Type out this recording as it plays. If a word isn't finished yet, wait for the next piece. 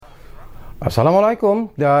Assalamualaikum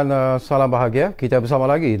dan salam bahagia. Kita bersama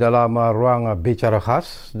lagi dalam ruang bicara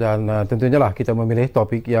khas dan tentunya lah kita memilih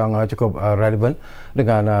topik yang cukup relevan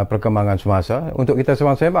dengan perkembangan semasa untuk kita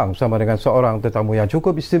sembang-sembang bersama dengan seorang tetamu yang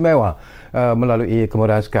cukup istimewa melalui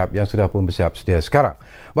kemudahan Skype yang sudah pun bersiap sedia sekarang.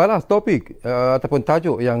 Baiklah, topik ataupun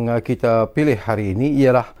tajuk yang kita pilih hari ini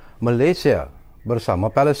ialah Malaysia Bersama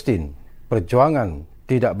Palestin Perjuangan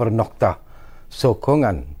Tidak Bernoktah,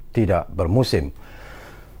 Sokongan Tidak Bermusim.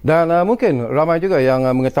 Dan mungkin ramai juga yang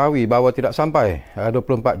mengetahui bahawa tidak sampai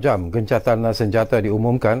 24 jam gencatan senjata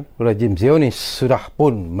diumumkan, rejim Zionis sudah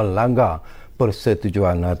pun melanggar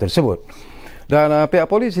persetujuan tersebut. Dan pihak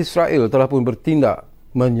polis Israel telah pun bertindak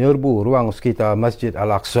menyerbu ruang sekitar Masjid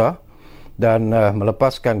Al-Aqsa dan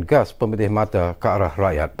melepaskan gas pemedih mata ke arah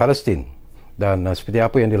rakyat Palestin. Dan seperti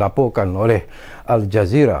apa yang dilaporkan oleh Al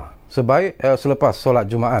Jazeera, selepas solat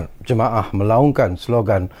Jumaat, jemaah melaungkan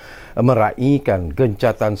slogan meraihkan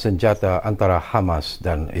gencatan senjata antara Hamas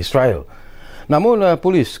dan Israel. Namun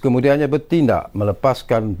polis kemudiannya bertindak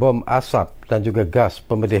melepaskan bom asap dan juga gas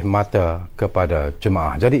pemedih mata kepada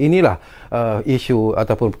jemaah. Jadi inilah isu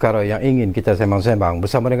ataupun perkara yang ingin kita sembang-sembang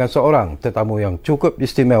bersama dengan seorang tetamu yang cukup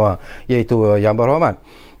istimewa, iaitu Yang Berhormat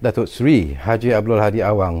Datuk Seri Haji Abdul Hadi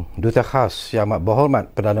Awang, Duta Khas Yang Amat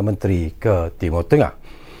Berhormat Perdana Menteri ke Timur Tengah.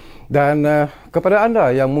 Dan kepada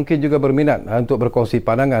anda yang mungkin juga berminat untuk berkongsi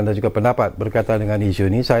pandangan dan juga pendapat berkaitan dengan isu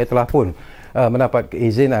ini, saya telah pun mendapat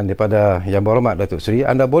keizinan daripada Yang Berhormat Datuk Seri.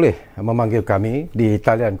 Anda boleh memanggil kami di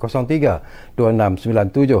talian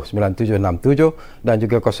 03-2697-9767 dan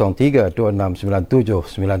juga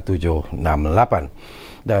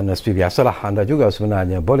 03-2697-9768. Dan seperti biasalah, anda juga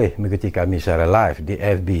sebenarnya boleh mengikuti kami secara live di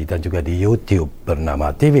FB dan juga di YouTube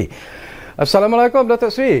bernama TV. Assalamualaikum Datuk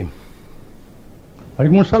Seri.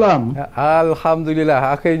 Waalaikumsalam.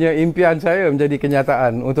 Alhamdulillah, akhirnya impian saya menjadi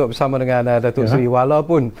kenyataan untuk bersama dengan Datuk Seri,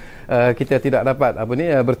 walaupun kita tidak dapat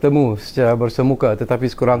bertemu secara bersemuka, tetapi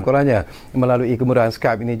sekurang-kurangnya melalui kemudahan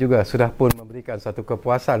Skype ini juga sudah pun memberikan satu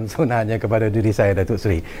kepuasan sebenarnya kepada diri saya, Datuk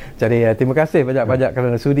Seri. Jadi terima kasih banyak-banyak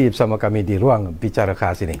kerana sudi bersama kami di ruang bicara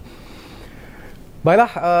khas ini. Baiklah,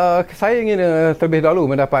 saya ingin terlebih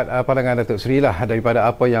dahulu mendapat pandangan Datuk Seri lah daripada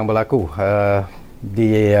apa yang berlaku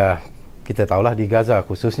di kita tahulah di Gaza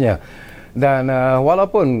khususnya. Dan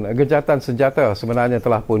walaupun gencatan senjata sebenarnya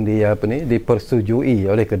telah pun dipersetujui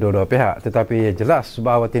oleh kedua-dua pihak, tetapi jelas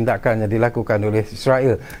bahawa tindakan yang dilakukan oleh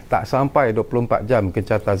Israel tak sampai 24 jam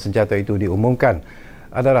gencatan senjata itu diumumkan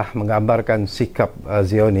adalah menggambarkan sikap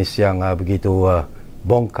Zionis yang begitu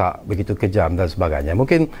bongkak, begitu kejam dan sebagainya.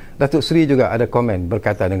 Mungkin Datuk Seri juga ada komen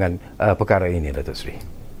berkaitan dengan perkara ini, Datuk Seri.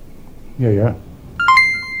 Ya.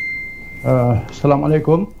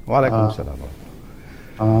 Assalamualaikum. Waalaikumsalam.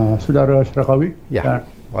 Saudara Syarakawi. Ya.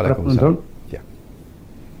 Waalaikumsalam. Ya.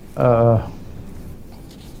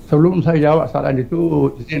 Sebelum saya jawab soalan itu,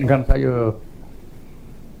 izinkan saya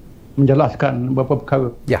menjelaskan beberapa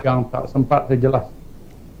perkara yang tak sempat saya jelas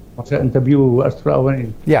masa interview Astra awal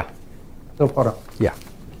ini. Ya. So far. Ya.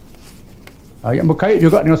 Yang berkait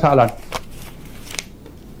juga dengan soalan.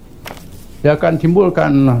 Dia akan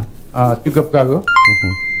timbulkan 3 perkara.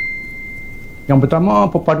 Yang pertama,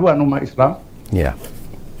 perpaduan umat Islam. Ya.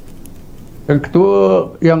 Yang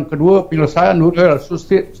kedua, penyelesaian dual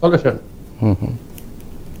state solution.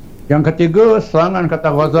 Yang ketiga, serangan kata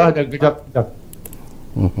Gaza dan kejap-kejap.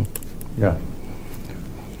 Ya.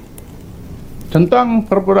 Tentang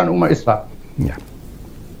perpaduan umat Islam. Ya.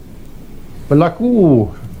 Berlaku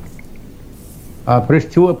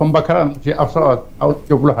peristiwa pembakaran Masjid Al-Aqsa tahun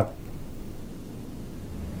 70-an.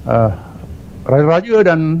 Raja-raja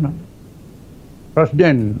dan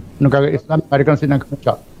Presiden negara Islam mengadakan sidang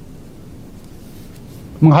kepuncak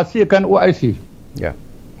menghasilkan OIC. Ya.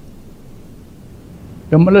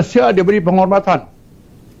 Dan Malaysia diberi penghormatan.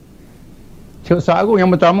 Syekh Agung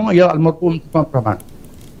yang pertama ialah Almarhum Tuan Rahman.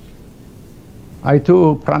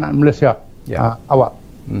 Itu peranan Malaysia awal.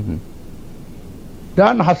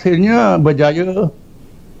 Dan hasilnya berjaya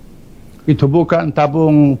ditubuhkan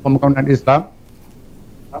tabung pembangunan Islam,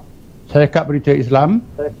 Syarikat Berita Islam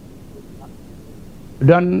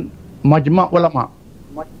dan Majma' Ulama,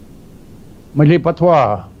 Majlis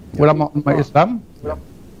Fatwa Ulama Umat Islam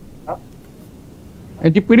yang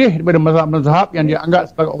dipilih daripada mazhab-mazhab yang dianggap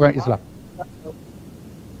sebagai orang Islam.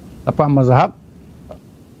 8 mazhab,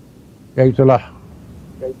 iaitulah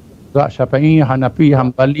mazhab Syafi'i, Hanafi,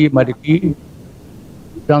 Hambali, Maliki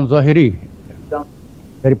dan Zahiri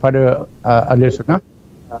daripada Ahli Sunnah,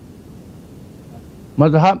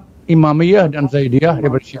 mazhab Imamiyah dan Zaidiyah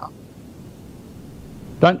daripada Syiah,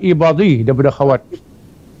 dan Ibadi daripada Khawarij.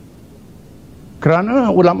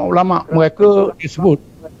 Kerana ulama-ulama mereka disebut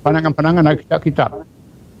pandangan-pandangan dari kitab-kitab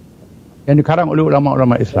yang dikarang oleh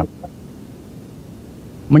ulama-ulama Islam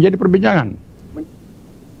menjadi perbincangan.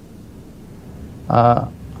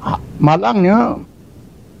 Malangnya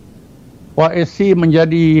OIC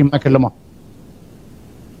menjadi makin lemah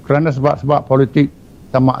kerana sebab-sebab politik,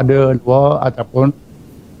 sama ada luar ataupun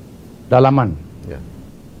dalaman.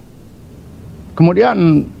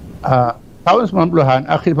 Kemudian tahun 90-an,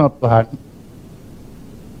 akhir 90-an,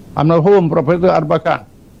 almarhum Profesor Arbakan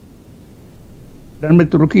dan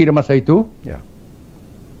Menteri Turki di masa itu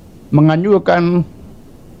menganjurkan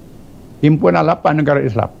himpunan 8 negara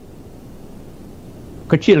Islam,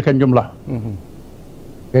 kecilkan jumlah,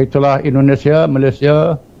 iaitulah Indonesia,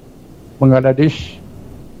 Malaysia, Bangladesh,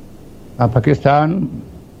 Pakistan,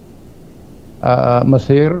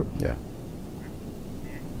 Mesir,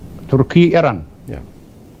 Turki, Iran,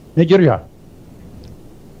 Nigeria.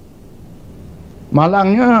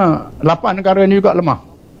 Malangnya 8 negara ini juga lemah.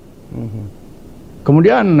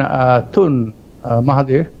 Kemudian Tun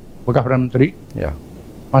Mahathir, bekas Perdana Menteri,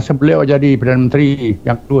 masa beliau jadi Perdana Menteri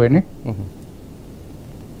yang kedua ini,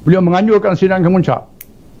 beliau menganjurkan sidang kemuncak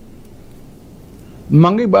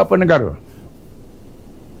memanggil beberapa negara.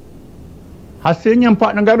 Hasilnya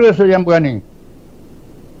 4 negara saja yang berani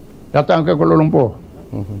datang ke Kuala Lumpur.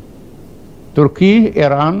 Turki,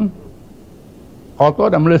 Iran,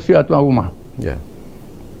 Qatar dan Malaysia tuan rumah.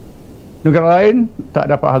 Negara lain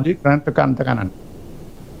tak dapat hadir kerana tekanan.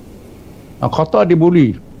 Qatar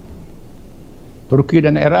dibuli. Turki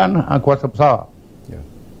dan Iran kuasa besar.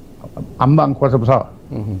 Ambang kuasa besar.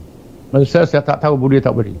 Malaysia saya tak tahu boleh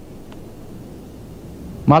tak boleh.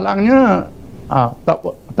 Malangnya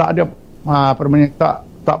tak ada permintaan,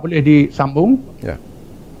 tak boleh disambung.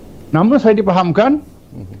 Namun saya dipahamkan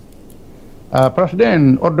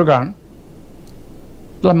Presiden Erdogan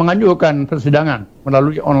telah menganjurkan persidangan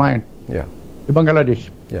melalui online di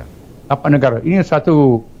Bangladesh. 8 negara. Ini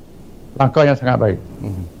satu langkah yang sangat baik.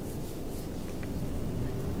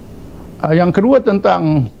 Yang kedua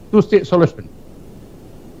tentang two-state solution.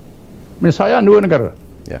 Misalnya 2 negara.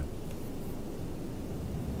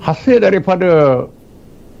 Hasil daripada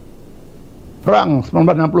perang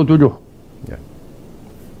 1967,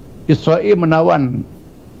 Israel menawan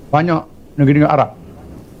banyak negeri-negeri Arab,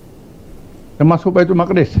 termasuk Baitul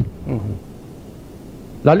Maqdis.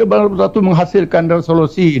 Lalu Bangsa Bersatu menghasilkan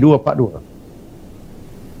resolusi 242.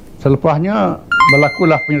 Selepasnya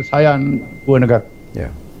berlakulah penyelesaian 2 negara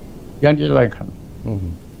yang dijalankan.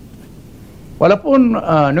 Walaupun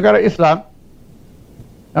negara Islam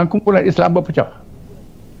dan kumpulan Islam berpecah,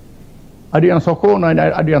 ada yang sokong dan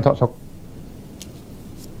ada yang tak sokong.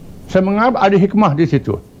 Saya menganggap ada hikmah di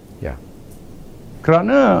situ.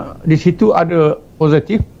 Kerana di situ ada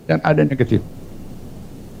positif dan ada negatif.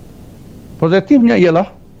 Positifnya ialah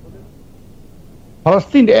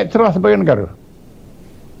Palestin diiktiraf sebagai negara.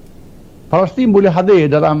 Palestin boleh hadir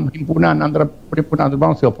dalam himpunan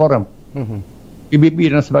antarabangsa, forum,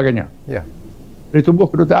 PBB dan sebagainya. Dari tubuh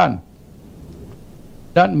kedutaan.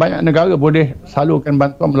 Dan banyak negara boleh salurkan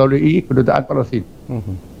bantuan melalui kedutaan Palestin.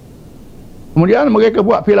 Kemudian mereka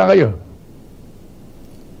buat pilihan raya.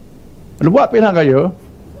 Bila buat pilihan raya,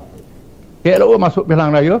 PLO masuk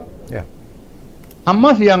pilihan raya,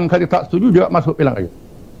 Hamas yang kata tak setuju juga masuk pilihan raya.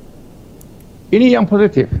 Ini yang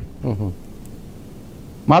positif.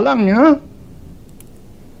 Malangnya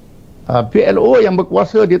PLO yang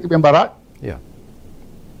berkuasa di tepian barat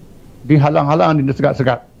dihalang-halang,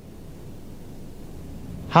 disegat-segat.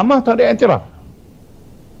 Hamas tak ada iktiraf.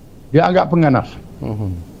 Dia anggap pengganas.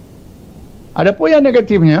 Adapun yang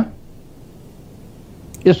negatifnya,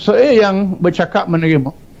 Israel yang bercakap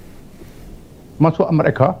menerima masuk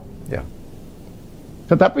Amerika,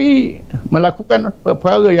 tetapi melakukan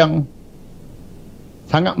perkara yang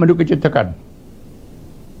sangat mendukacitakan.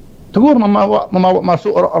 Terus membawa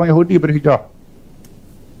masuk orang-orang Yahudi berhijrah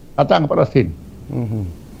datang ke Palestin.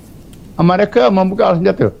 Amerika membuka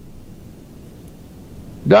senjata.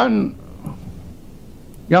 Dan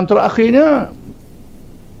yang terakhirnya,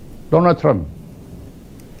 Donald Trump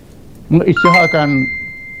mengisytiharkan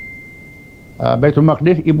Baitul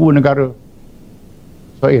Maqdis ibu negara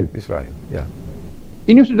Israel.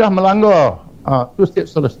 Ini sudah melanggar two-state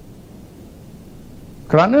solution.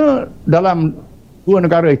 Kerana dalam 2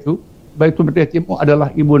 negara itu, Baitul Maqdis Timur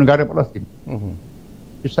adalah ibu negara Palestin.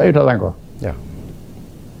 Israel dah langgar.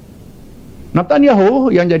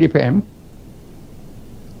 Netanyahu yang jadi PM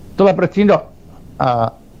telah bertindak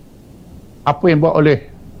apa yang buat oleh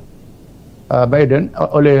Biden,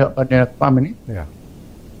 oleh Trump ini,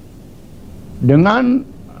 dengan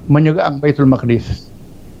menyerang Baitul Maqdis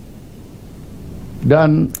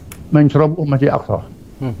dan menceroboh Masjid Aqsa.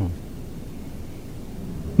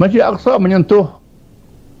 Masjid Aqsa menyentuh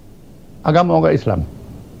agama orang Islam.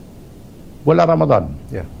 Bulan Ramadan.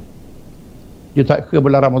 Ya. Dia tak ke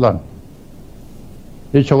bulan Ramadan.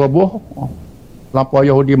 Dia ceroboh, lampau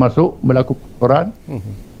Yahudi masuk, berlaku pertukaran.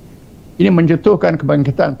 Ini menjatuhkan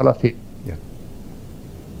kebangkitan Palestin. Ya.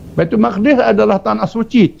 Baitul Maqdis adalah tanah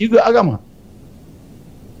suci 3 agama.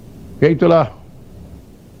 Iaitulah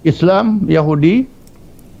Islam, Yahudi,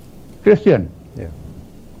 Kristian. Ya.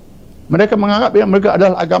 Mereka menganggap yang mereka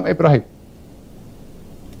adalah agama Ibrahim.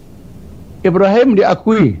 Ibrahim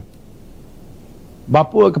diakui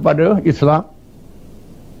bapa kepada Islam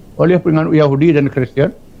oleh penganut Yahudi dan Kristian,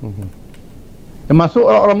 termasuk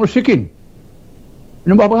orang-orang musyrikin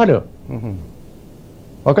menyembah berhala.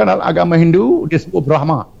 Bahkan dalam agama Hindu disebut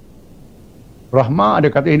Brahma. Brahma ada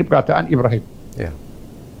kata ini perkataan Ibrahim. Ya.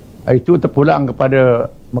 Itu terpulang kepada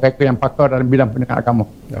mereka yang pakar dalam bidang pendidikan agama.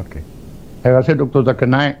 Okey. Saya rasa Dr. Zakir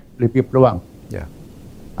Naik lebih peluang. Ya.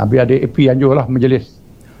 Biar ada AP anjurlah majlis.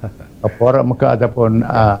 Forum Mekah ataupun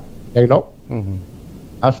dialog.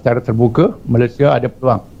 Secara terbuka, Malaysia ada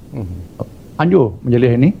peluang. Anjur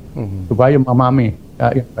majlis ini supaya memahami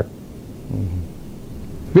yang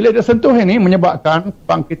bila dia sentuh ini menyebabkan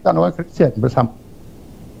bangkitan orang Kristian bersama.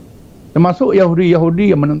 Termasuk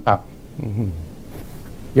Yahudi-Yahudi yang menentang.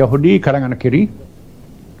 Yahudi kalangan kiri,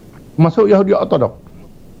 termasuk Yahudi Ortodok.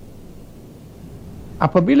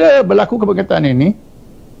 Apabila berlaku kebangkitan ini,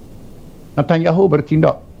 Netanyahu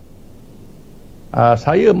bertindak.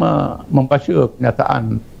 Saya membaca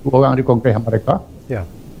kenyataan 2 orang di Kongres Amerika. Ya.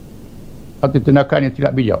 Satu tindakan yang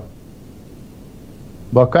tidak bijak.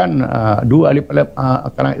 Bahkan 2 ahli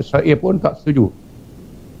kalangan Israel pun tak setuju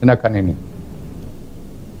tindakan ini.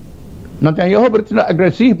 Netanyahu bertindak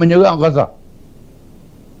agresif menyerang Gaza.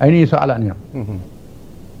 Ini soalannya.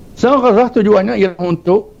 Serang Gaza tujuannya ialah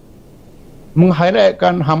untuk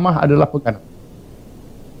meng-highlightkan Hamas adalah pengkhianat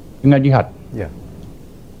dengan jihad. Ya.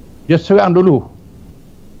 Dia serang dulu.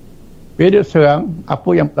 Bila dia serang, apa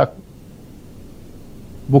yang berlaku?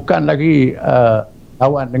 Bukan lagi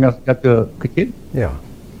lawan dengan senjata kecil. Ya.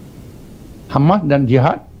 Hamas dan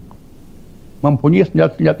jihad mempunyai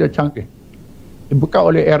senjata-senjata canggih. Dibuka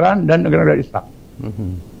oleh Iran dan negara-negara Islam.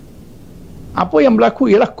 Apa yang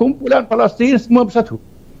berlaku ialah kumpulan Palestin semua bersatu.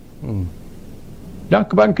 Dan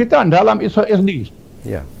kebangkitan dalam Israel sendiri.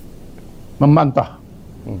 Ya. Membantah.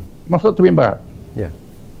 Maksud terbim barat. Ya.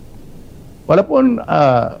 Walaupun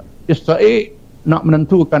Israel nak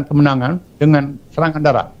menentukan kemenangan dengan serangan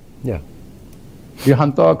darat. Ya. Dia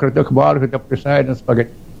hantar kereta kebal, kereta perisai dan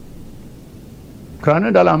sebagainya.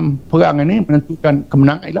 Kerana dalam perang ini menentukan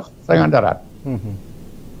kemenangan ialah serangan darat.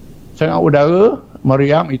 Serangan udara,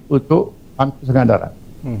 meriam itu untuk bantu serangan darat.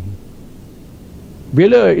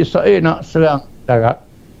 Bila Israel nak serang darat,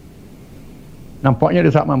 nampaknya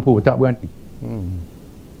dia tak mampu, tak berani.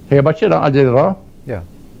 Saya baca dalam Al Jazeera, Ya.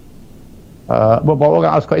 beberapa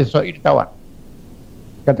orang askar Israel ditawan.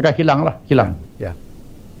 Katakan hilang. Ya.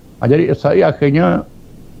 Jadi Israel akhirnya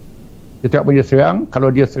dia tak boleh serang.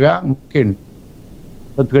 Kalau dia serang, mungkin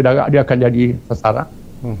tentera darat dia akan jadi sasaran.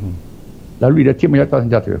 Lalu dia tim menyertai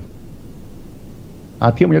senjata.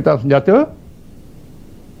 Tim menyertai senjata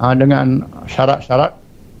dengan syarat-syarat,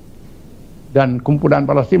 dan kumpulan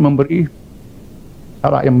Palestin memberi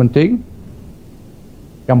syarat yang penting.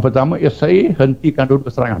 Yang pertama, Israel hentikan dulu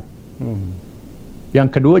serangan. Yang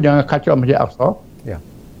kedua, jangan kacau Masjid Aqsa. Ya.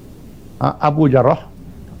 Abu Jarrah,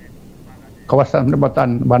 kawasan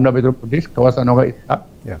penempatan Bandar Baitul Qudus, kawasan orang Islam,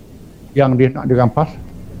 Ya. yang dia nak dirampas,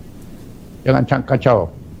 jangan kacau.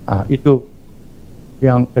 Itu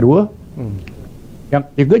yang kedua. Yang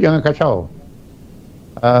ketiga, jangan kacau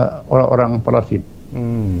orang-orang Palestin.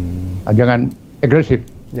 Jangan agresif.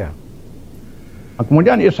 Ya.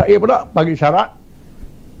 Kemudian Israel pula bagi syarat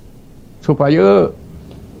supaya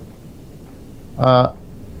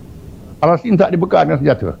Palestin tak dibekal dengan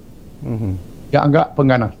senjata yang agak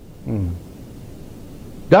pengganas.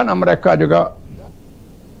 Dan mereka juga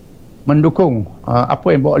mendukung apa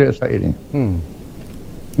yang bawa oleh Israel ini.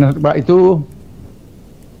 Nah, sebab itu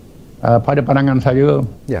pada pandangan saya,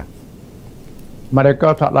 Ya.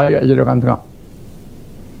 mereka tak layak jadi orang tengah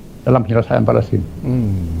dalam penyelesaian Palestin.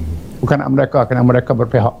 Bukan mereka, kerana mereka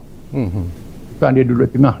berpihak. Bukan dia duduk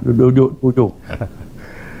tengah, duduk ujung.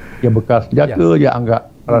 Dia bekas senjata, dia anggap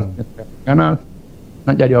Palestin ganas,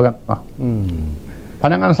 nak jadi orang tengah.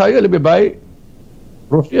 Pandangan saya lebih baik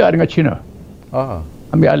Rusia dengan China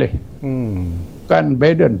ambil alih. Bukan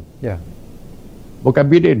Biden. Ya. Bukan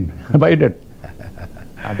Biden. Biden.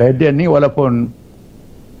 Biden ni walaupun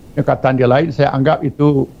kekatan dia lain, saya anggap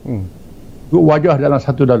itu dua wajah dalam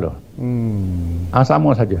satu dolar.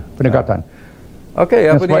 Sama saja pendekatan.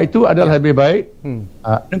 Okey, apa sebab itu adalah lebih baik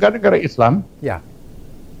negara-negara Islam Ya.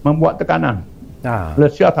 membuat tekanan.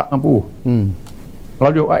 Malaysia tak mampu.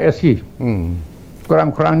 Lalu ISC.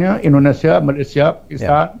 Kurang-kurangnya Indonesia, Malaysia,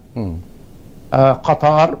 Pakistan,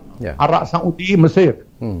 Qatar, Arab Saudi, Mesir,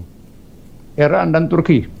 Iran dan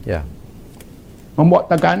Turki.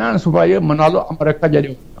 Membuat tekanan supaya menolak mereka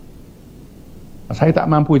jadi. Saya tak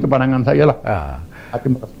mampu, itu pandangan saya lah.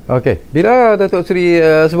 Okey, bila Datuk Seri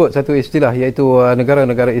sebut satu istilah iaitu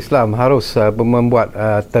negara-negara Islam harus membuat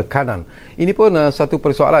tekanan. Ini pun satu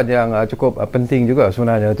persoalan yang cukup penting juga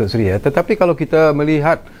sebenarnya Datuk Seri. Tetapi kalau kita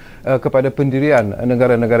melihat kepada pendirian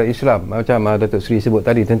negara-negara Islam macam Datuk Seri sebut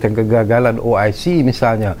tadi tentang kegagalan OIC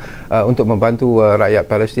misalnya untuk membantu rakyat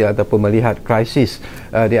Palestin ataupun melihat krisis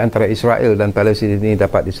di antara Israel dan Palestin ini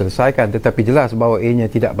dapat diselesaikan, tetapi jelas bahawa ianya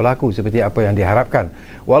tidak berlaku seperti apa yang diharapkan.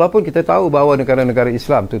 Walaupun kita tahu bahawa negara-negara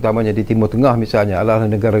Islam terutamanya di Timur Tengah misalnya adalah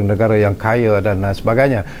negara-negara yang kaya dan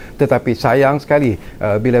sebagainya, tetapi sayang sekali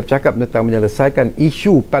bila bercakap tentang menyelesaikan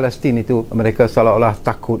isu Palestin itu mereka seolah-olah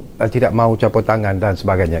takut, tidak mahu campur tangan dan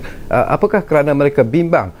sebagainya. Apakah kerana mereka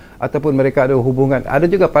bimbang ataupun mereka ada hubungan, ada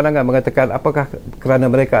juga pandangan mengatakan apakah kerana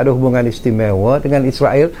mereka ada hubungan istimewa dengan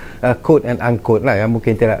Israel, quote and unquote lah, yang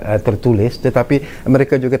mungkin tidak tertulis, tetapi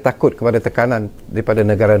mereka juga takut kepada tekanan daripada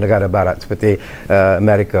negara-negara barat seperti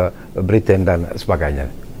Amerika, Britain dan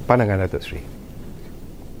sebagainya. Pandangan Datuk Seri?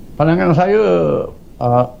 Pandangan saya,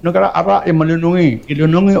 negara Arab yang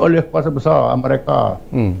dilindungi oleh kuasa besar Amerika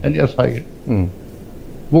dan Israel,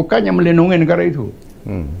 bukannya melindungi negara itu,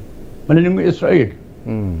 melindungi Israel.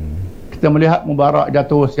 Kita melihat Mubarak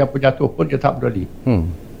jatuh, siapa jatuh pun dia tak peduli.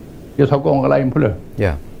 Dia sokong orang lain pula.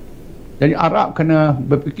 Jadi Arab kena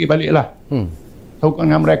berfikir baliklah.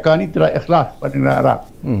 Sokongan mereka ni tidak ikhlas pada negara Arab.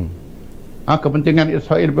 Kepentingan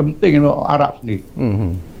Israel lebih penting daripada Arab sendiri.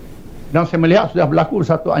 Dan saya melihat sudah berlaku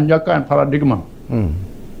satu anjakan paradigma.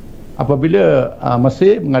 Apabila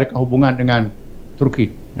Mesir mengadakan hubungan dengan Turki,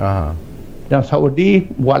 dan Saudi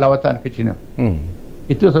buat lawatan ke China.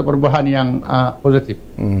 Itu satu perubahan yang positif.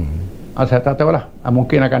 Saya tak tahu lah,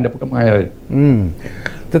 mungkin akan ada perkembangan lain.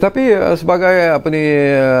 Tetapi sebagai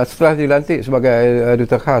setelah dilantik sebagai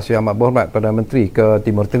Duta Khas yang amat berhormat Perdana Menteri ke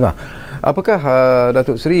Timur Tengah, apakah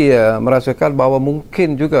Datuk Seri merasakan bahawa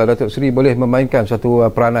mungkin juga Datuk Seri boleh memainkan satu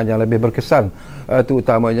peranan yang lebih berkesan,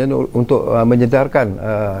 terutamanya untuk menyedarkan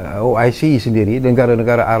OIC sendiri,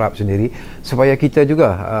 negara-negara Arab sendiri, supaya kita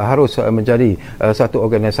juga harus menjadi satu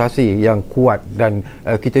organisasi yang kuat dan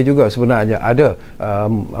kita juga sebenarnya ada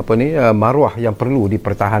maruah yang perlu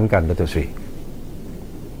dipertahankan, Datuk Seri?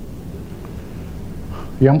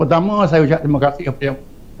 Yang pertama, saya ucap terima kasih kepada Yang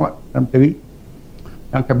Muhammad Menteri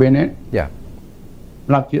yang kabinet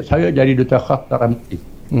melantik saya jadi Duta Khas Perdana Menteri.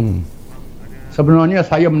 Sebenarnya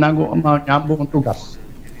saya menyambung tugas.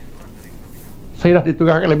 Saya dah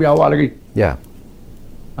ditugaskan lebih awal lagi.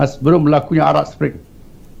 Sebelum berlakunya Arab Spring.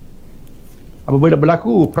 Apabila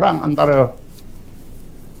berlaku perang antara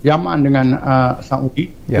Yaman dengan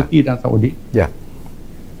Saudi, Turki dan Saudi,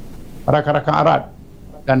 rakan-rakan Arab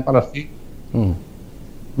dan Palestin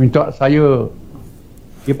minta saya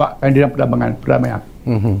libatkan dalam perdamaian.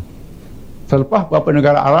 Selepas beberapa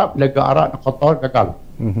negara Arab, Liga Arab dan Qatar gagal.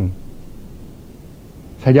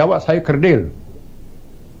 Saya jawab saya kerdil,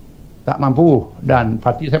 tak mampu, dan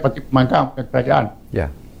parti saya parti pembangkang kerajaan.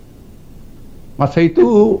 Masa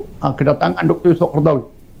itu kedatangan Dr. Yusuf Qardawi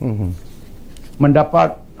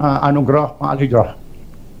mendapat anugerah Ma'al Hijrah,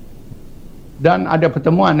 dan ada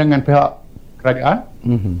pertemuan dengan pihak kerajaan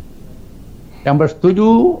yang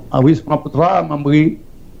bersetuju Wisma Putra memberi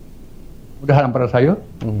mudahan pada saya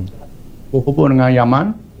berhubung dengan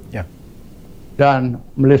Yaman dan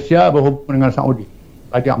Malaysia berhubung dengan Saudi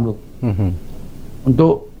Raja Amrul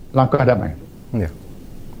untuk langkah damai.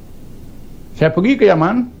 Saya pergi ke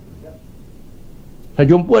Yaman, saya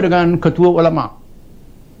jumpa dengan ketua ulama,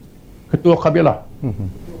 ketua kabilah,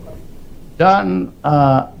 dan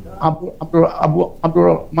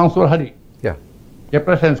Abdul Mansur Hadi, dia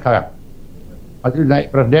presiden sekarang. Lepas itu naik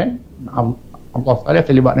presiden, Allah sekalian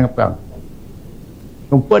terlibat dengan perang.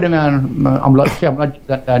 Jumpa dengan Amla Syekh Melajid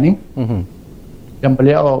Zandani, dan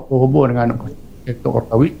beliau berhubung dengan Dr.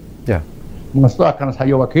 Qardawi, mengesahkan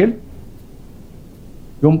saya wakil.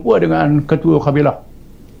 Jumpa dengan ketua kabilah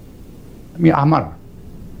Amir Ahmad.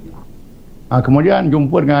 Kemudian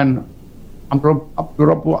jumpa dengan Abdul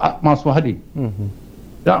Rabu Mansur Hadi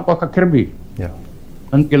dan Pakar Kirby,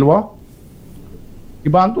 Menteri Luar,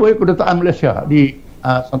 dibantu oleh kedutaan Malaysia di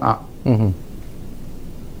Sana'a.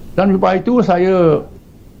 Dan lepas itu saya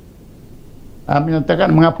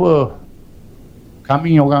menyatakan mengapa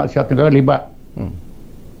kami orang Asia Tenggara libat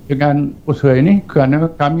dengan usaha ini,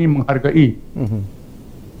 kerana kami menghargai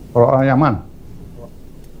orang Yaman.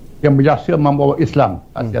 yang berjasa membawa Islam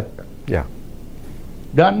ke Asia Tenggara. Ya.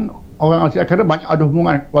 Dan orang Asia Tenggara banyak ada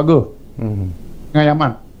hubungan keluarga dengan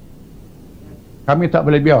Yaman. Kami tak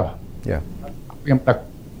boleh biar apa yang berlaku.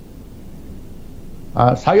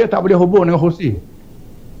 Saya tak boleh hubung dengan Husi.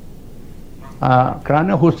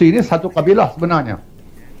 Kerana Husi ini satu kabilah sebenarnya.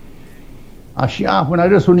 Syiah pun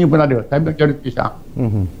ada, Sunni pun ada, tapi majoriti Syiah.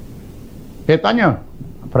 Saya tanya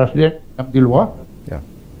Presiden di luar,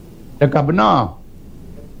 adakah benar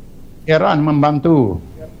Iran membantu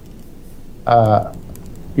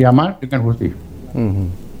Yaman dengan Husi?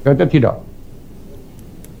 Kata tidak,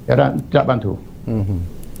 Iran tidak bantu.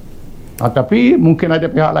 Tapi mungkin ada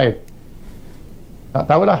pihak lain, tak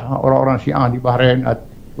tahulah, orang-orang Syiah di Bahrain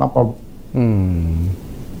lampau.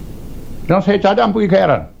 Dan saya cadang pergi ke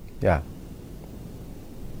Iran.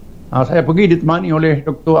 Saya pergi ditemani oleh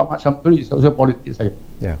Dr. Ahmad Samsuri, sosial politik saya,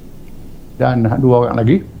 dan 2 orang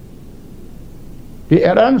lagi. Di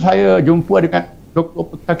Iran saya jumpa dengan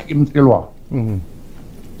Dr. Putaki, Menteri Luar.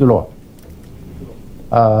 Menteri Luar.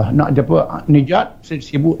 Nak jumpa Nijat,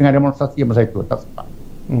 sibuk dengan demonstrasi masa itu, tak sempat.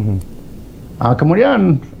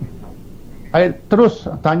 Kemudian saya terus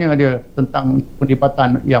tanya dia tentang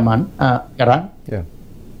pendapatan Yaman, Iran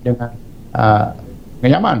dengan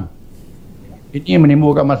Yaman. Ini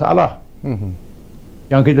menimbulkan masalah.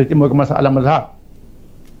 Yang kita timbulkan masalah mazhab.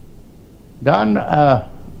 Dan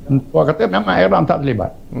Tuan kata memang Iran tak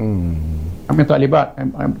terlibat. Kami tak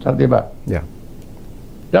terlibat.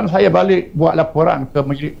 Dan saya balik buat laporan ke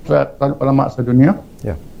Majlis Ulama Sedunia.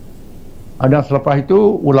 Dan selepas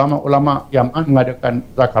itu ulama-ulama Yaman mengadakan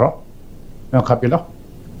zakarah dengan kabilah.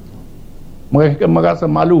 Mereka merasa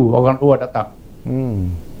malu orang luar datang.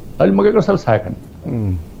 Lalu mereka selesaikan.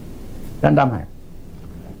 Dan damai.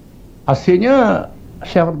 Hasilnya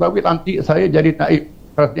Syekh Rabawi lantik saya jadi naib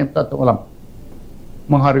Presiden Persatuan Ulama,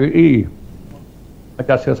 menghargai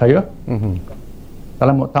jasa saya.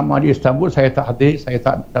 Dalam muktamar di Istanbul saya tak hadir, saya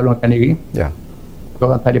tak calonkan diri.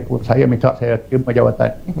 Orang tadi pun saya minta saya terima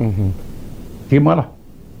jawatan. Terimalah.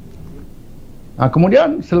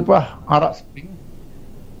 Kemudian selepas Arab Spring,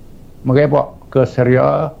 merebak ke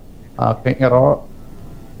Syria, ke Iraq,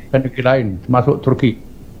 ke negeri lain termasuk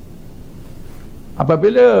Turki.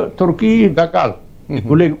 Apabila Turki gagal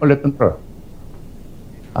diguling oleh tentera,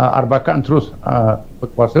 Arbakan terus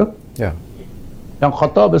berkuasa, dan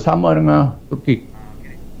Qatar bersama dengan Turki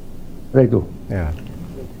pada itu.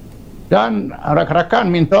 Dan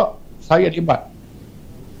rakan-rakan minta saya libat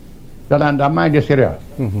dalam damai di Syria.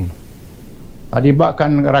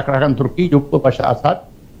 Libatkan rakan-rakan Turki, jumpa Bashar Assad.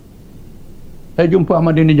 Saya jumpa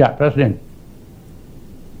Ahmadinejad, Presiden.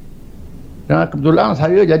 Dan kebetulan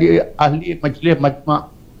saya jadi ahli majlis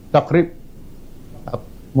majma' takrib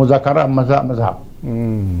muzakarah mazhab-mazhab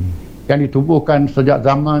yang ditubuhkan sejak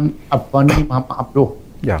zaman Afghani Muhammad Abduh,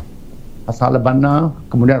 Hasan al-Banna,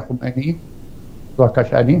 kemudian Khomeini, Tuan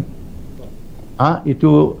Kashani.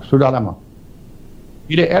 Itu sudah lama.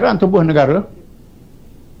 Bila Iran tubuh negara,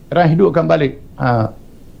 Iran hidupkan balik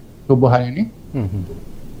tubuhan ini.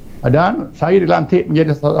 Dan saya dilantik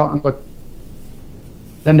menjadi seorang anggota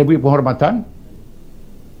dan diberi penghormatan.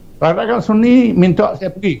 Rakan-rakan Sunni minta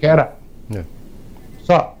saya pergi ke Iraq.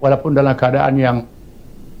 Walaupun dalam keadaan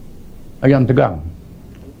yang tegang.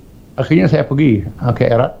 Akhirnya saya pergi ke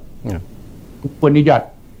Iraq. Jumpa Nijat,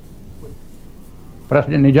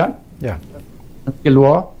 Presiden Nijat, Menteri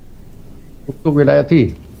Luar, Dr.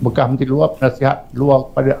 Wilayati, bekas Menteri Luar, penasihat luar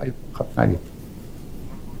kepada Ayub Khatnadi.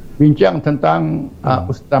 Bincang tentang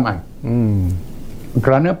Ustaman.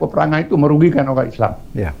 Kerana peperangan itu merugikan orang Islam.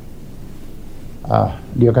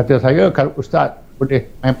 Dia kata saya, kalau Ustaz boleh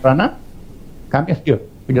main peranan, kami sedia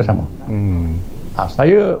kerjasama.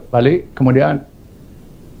 Saya balik, kemudian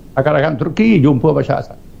rakan-rakan Turki jumpa Bashar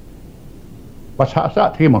Assad. Bashar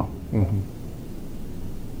Assad terima.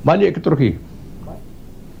 Balik ke Turki.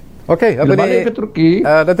 Okey, apa ni? Balik ke Turki,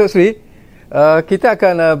 Datuk Seri, kita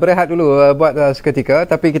akan berehat dulu buat seketika,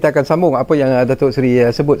 tapi kita akan sambung apa yang Datuk Seri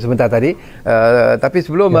sebut sebentar tadi. Tapi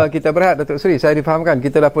sebelum kita berehat, Datuk Seri, saya difahamkan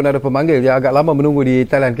kita dah pun ada pemanggil yang agak lama menunggu di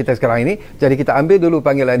talian kita sekarang ini. Jadi kita ambil dulu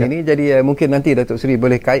panggilan ini. Jadi mungkin nanti Datuk Seri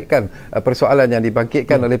boleh kaitkan persoalan yang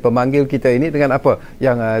dibangkitkan oleh pemanggil kita ini dengan apa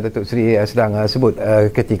yang Datuk Seri sedang sebut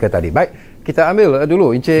ketika tadi. Baik, kita ambil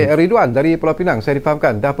dulu Encik Ridwan dari Pulau Pinang. Saya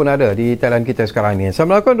difahamkan dah pun ada di talian kita sekarang ini.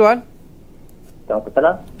 Assalamualaikum, Tuan.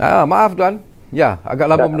 Maaf Tuan. Ya, agak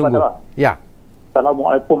lama menunggu. Ya.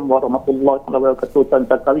 Assalamualaikum warahmatullahi wabarakatuh, Tuan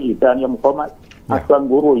Sakari dan yang berhormat Tuan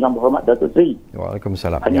Guru yang berhormat Datuk Seri.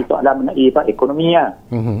 Waalaikumsalam. Hanya soalan mengenai ekonomi.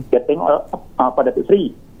 Kita tengok pada Datuk Seri.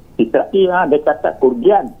 Israel ada catat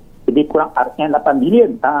kerugian lebih kurang artinya 8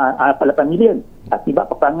 bilion akibat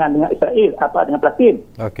perperangan dengan Israel dengan Palestin.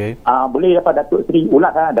 Okey. Boleh Datuk Seri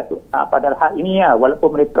ulas pada hal ini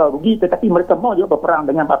walaupun mereka rugi tetapi mereka mau juga berperang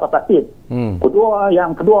dengan Palestin.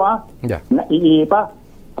 Yang kedua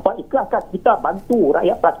ikhlaskan kita bantu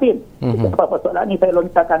rakyat Palestin. Soalan ni saya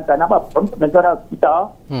lontarkan kenapa negara kita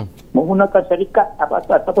menggunakan syarikat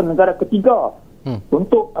ataupun negara ketiga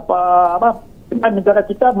untuk negara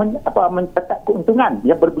kita mencatat keuntungan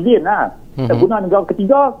yang berbilion kita guna negara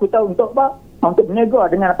ketiga kita untuk untuk berniaga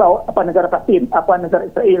dengan negara Palestin, negara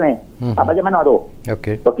Israel ni. Bagaimana tu?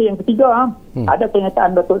 Okey, yang ketiga ada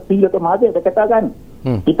kenyataan Datuk Mahathir dia katakan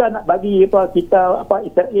kita nak bagi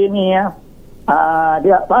Israel ni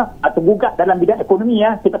dia tergugat dalam bidang ekonomi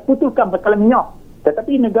kita putuskan bekalan minyak,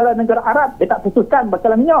 tetapi negara-negara Arab dia tak putuskan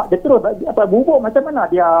bekalan minyak, dia terus bubur macam mana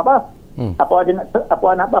dia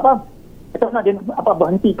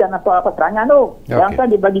berhentikan serangan tu. Yang kan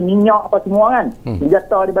dia bagi minyak semua kan,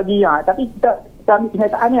 senjata dia bagi tapi kita ambil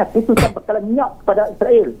kenyataannya putuskan bekalan minyak kepada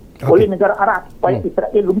Israel oleh negara Arab supaya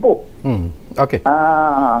Israel lumpuh. Okey.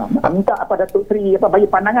 Minta Datuk Seri bagi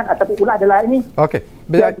pandangan ataupun ulas dalam ini. Okey.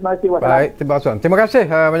 Terima kasih. Baik, terima kasih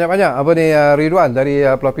banyak-banyak Ridwan dari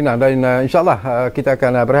Pulau Pinang, dan insyaAllah kita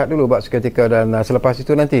akan berehat dulu buat seketika, dan selepas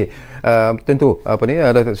itu nanti tentu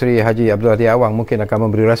Datuk Seri Haji Abdul Hadi Awang mungkin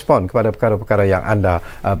akan memberi respon kepada perkara-perkara yang anda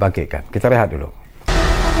bangkitkan. Kita rehat dulu.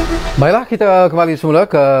 Baiklah, kita kembali semula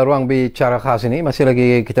ke ruang bicara khas ini. Masih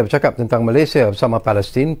lagi kita bercakap tentang Malaysia Bersama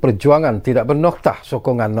Palestin Perjuangan Tidak Bernoktah,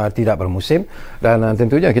 Sokongan Tidak Bermusim, dan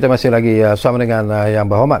tentunya kita masih lagi bersama dengan Yang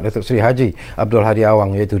Berhormat Datuk Seri Haji Abdul Hadi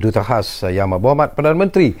Awang, iaitu Duta Khas Yang Berhormat Perdana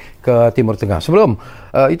Menteri ke Timur Tengah. Sebelum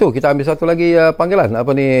itu kita ambil satu lagi panggilan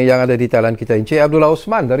yang ada di talian kita, Encik Abdullah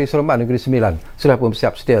Osman dari Seremban Negeri Sembilan sudah pun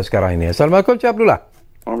bersiap sedia sekarang ini. Assalamualaikum Encik Abdullah.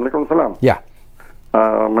 Waalaikumsalam. Ya.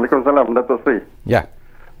 Waalaikumsalam Datuk Seri. Ya.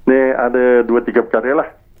 Ni ada 2-3 perkara lah.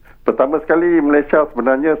 Pertama sekali, Malaysia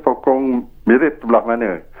sebenarnya sokong mirip sebelah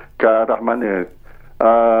mana, ke arah mana.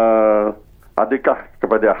 Adakah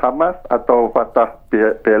kepada Hamas atau Fatah,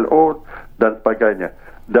 PLO dan sebagainya.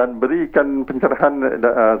 Dan berikan pencerahan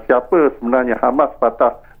siapa sebenarnya Hamas,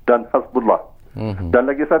 Fatah dan Hezbollah. Dan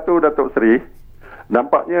lagi satu Datuk Seri,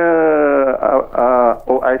 nampaknya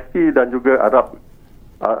OIC dan juga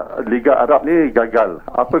Liga Arab ni gagal.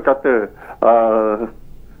 Apa kata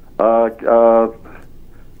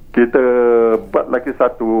kita buat lagi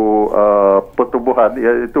satu pertubuhan,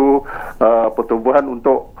 iaitu pertubuhan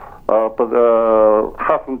untuk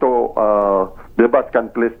khas untuk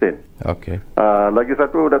bebaskan Palestin. Okey. Lagi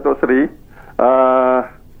satu Datuk Seri,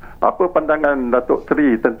 apa pandangan Datuk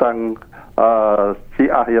Seri tentang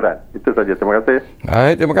Syiah Iran? Itu saja. Terima kasih.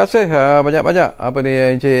 Baik, terima kasih banyak-banyak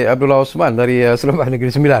Encik Abdullah Osman dari Seremban Negeri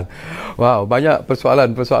Sembilan. Wow, banyak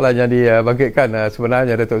persoalan-persoalan yang dibangkitkan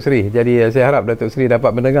sebenarnya Datuk Seri. Jadi saya harap Datuk Seri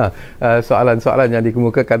dapat mendengar soalan-soalan yang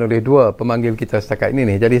dikemukakan oleh dua pemanggil kita setakat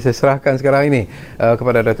ini. Jadi saya serahkan sekarang ini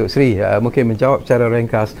kepada Datuk Seri, mungkin menjawab secara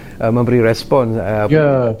ringkas, memberi respon.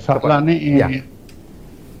 Soalan ni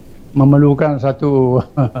memerlukan satu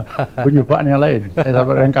penjumpa yang lain. Saya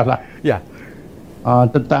dapat ringkaslah. Ya.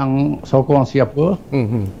 Tentang sokong siapa,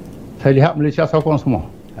 saya lihat Malaysia sokong semua.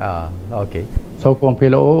 Okey. Sokong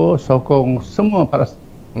PLO, sokong semua Palestin.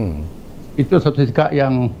 Itu satu sikap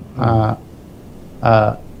yang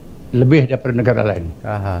lebih daripada negara lain.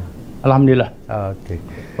 Alhamdulillah. Okey.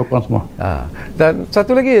 Sokong semua. Dan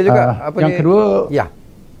satu lagi juga yang kedua, ya.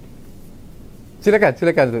 Silakan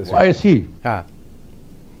Datuk Seri. OIC.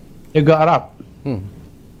 Liga Arab.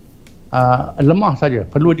 Lemah saja,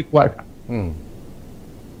 perlu dikuatkan.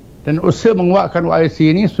 Dan usaha menguatkan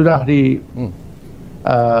OIC ini sudah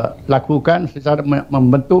dilakukan secara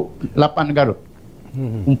membentuk 8 negara.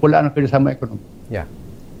 Kumpulan kerjasama ekonomi. Ya.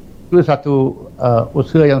 Itu satu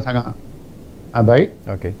usaha yang sangat baik.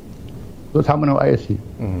 Okey. Untuk sama dengan OIC.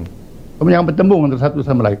 Kemudian bertembung antara satu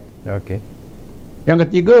sama lain. Okey. Yang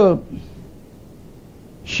ketiga,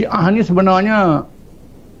 Syiah ni sebenarnya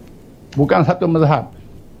bukan satu mazhab.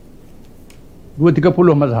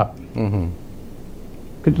 2-30 mazhab.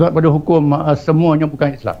 Kita pada hukum semuanya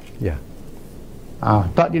bukan Islam. Ya.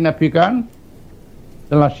 Tak dinafikan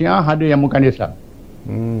dalam Syiah ada yang bukan Islam.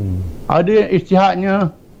 Ada yang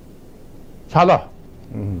ijtihadnya salah.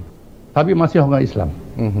 Tapi masih orang Islam.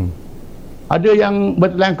 Ada yang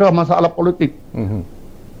bertelangkah masalah politik.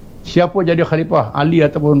 Siapa jadi khalifah, Ali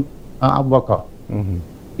ataupun Abu Bakar.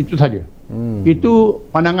 Itu saja. Itu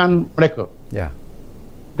pandangan mereka. Ya.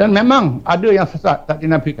 Dan memang ada yang sesat, tak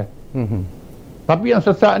dinafikan. Tapi yang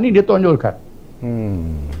sesat ni dia tonjolkan.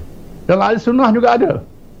 Dalam ahli sunnah juga ada.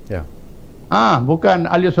 Ya.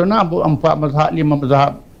 Bukan ahli sunnah 4 mazhab, 5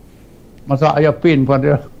 mazhab. Mazhab Ayapin pun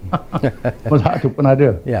ada. Muzahak itu pun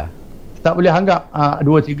ada. Ya. Tak boleh anggap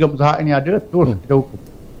 2-3 muzahak ini ada terus kita hukum.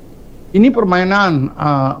 Ini permainan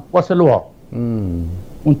kuasa luar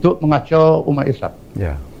untuk mengacau umat Islam.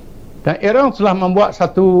 Ya. Dan Iran telah membuat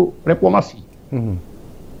satu reformasi.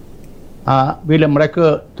 Bila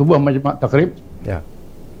mereka tubuh majlis takrib, Ya.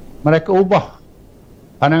 mereka ubah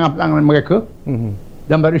pandangan-pandangan mereka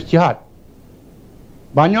dan berijtihad.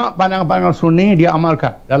 Banyak pandangan-pandangan Sunni dia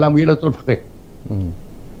amalkan dalam wilayatul faqih.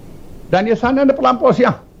 Dan di sana ada pelampau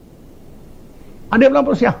Syiah. Ada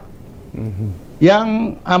pelampau Syiah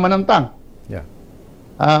yang menentang, Ya.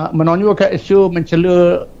 menonjolkan isu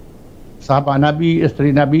mencela sahabat Nabi,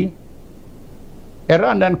 isteri Nabi.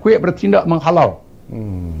 Iran dan Kuwait bertindak menghalau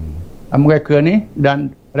mereka ni,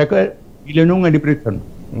 dan mereka dilindungi di Britain.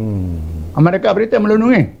 Amerika Britain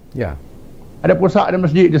melindungi. Ya. Ada pusat, ada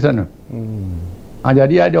masjid di sana.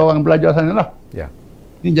 Jadi ada orang belajar sana lah. Ya.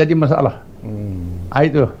 Ini jadi masalah.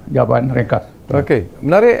 Itu jawapan ringkas. Okey,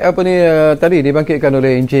 menarik apa ni tadi dibangkitkan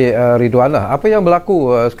oleh Encik Ridwan lah. Apa yang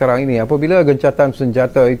berlaku sekarang ini apabila gencatan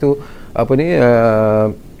senjata itu apa ni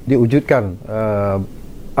diwujudkan,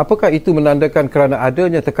 apakah itu menandakan kerana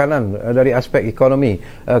adanya tekanan dari aspek ekonomi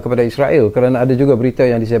kepada Israel, kerana ada juga berita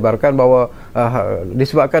yang disebarkan bahawa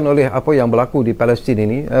disebabkan oleh apa yang berlaku di Palestin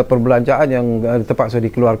ini, perbelanjaan yang terpaksa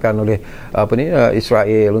dikeluarkan oleh apa ni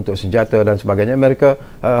Israel untuk senjata dan sebagainya, mereka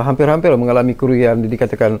hampir-hampir mengalami kerugian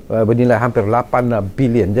dikatakan bernilai hampir 8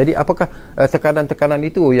 bilion. Jadi apakah tekanan-tekanan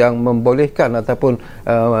itu yang membolehkan ataupun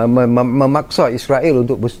memaksa Israel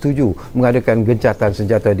untuk bersetuju mengadakan gencatan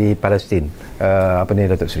senjata di Palestin? Apa ni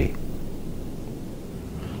Datuk Seri?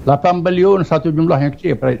 8 bilion satu jumlah yang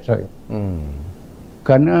kecil pada Israel.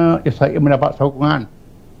 Kerana Israel mendapat sokongan.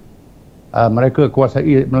 Mereka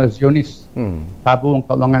kuasai Malaysia Zionis, tabung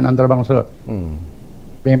keuangan antarabangsa,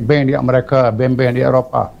 bank-bank di Amerika, bank-bank di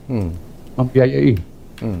Eropah membiayai.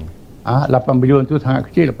 8 bilion itu sangat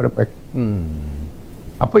kecil pada mereka.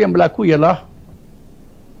 Apa yang berlaku ialah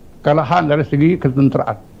kekalahan dari segi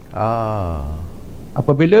ketenteraan.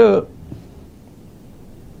 Apabila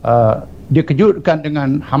dikejutkan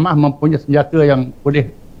dengan Hamas mempunyai senjata yang boleh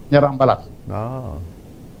menyerang balas.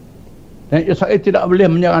 Dan Israel tidak boleh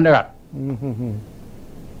menyerang darat.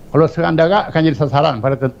 Kalau serang darat akan jadi sasaran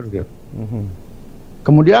pada tentera dia.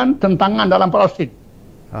 Kemudian tentangan dalam Palestin.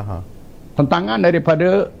 Tentangan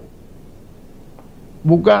daripada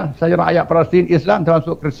bukan saja rakyat Palestin, Islam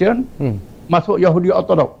termasuk Kristian, masuk Yahudi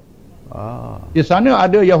Ortodok. Di sana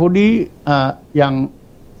ada Yahudi yang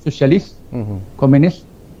sosialis, komunis,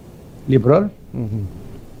 liberal,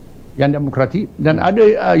 yang demokratik, dan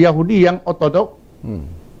ada Yahudi yang ortodok.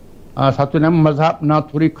 Satu nama mazhab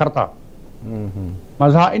Naturi Karta.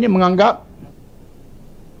 Mazhab ini menganggap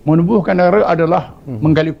menubuhkan negara adalah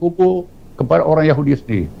menggali kubur kepada orang Yahudi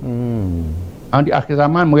sendiri. Di akhir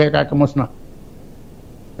zaman mereka akan musnah.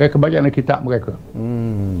 Mereka baca dalam kitab mereka.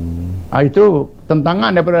 Itu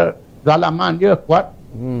tentangan daripada dalaman dia kuat.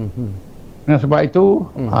 Dan sebab itu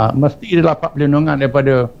mesti dia dapat perlindungan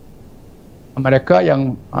daripada mereka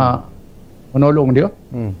yang menolong dia.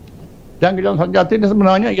 Dan gencatan senjata ini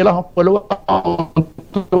sebenarnya ialah peluang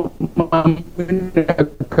untuk membina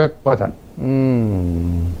kekuatan.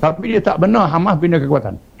 Tapi dia tak benar Hamas bina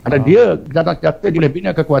kekuatan. Ada dia gencatan senjata dia boleh bina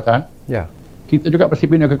kekuatan. Ya. Kita juga pasti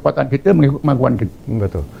bina kekuatan kita mengikut kemampuan kita.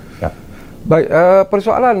 Betul. Ya. Baik,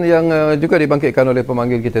 persoalan yang juga dibangkitkan oleh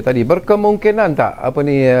pemanggil kita tadi, berkemungkinan tak apa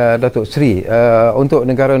ni Datuk Seri untuk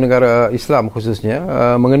negara-negara Islam khususnya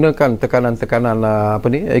mengenakan tekanan-tekanan apa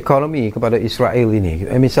ni ekonomi kepada Israel ini?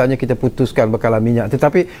 Misalnya kita putuskan bekalan minyak,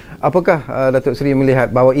 tetapi apakah Datuk Seri melihat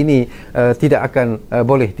bahawa ini tidak akan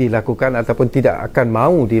boleh dilakukan ataupun tidak akan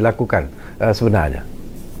mahu dilakukan sebenarnya?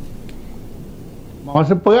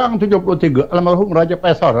 Masa perang 73, almarhum Raja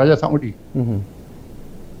Faisal, Raja Saudi,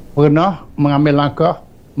 pernah mengambil langkah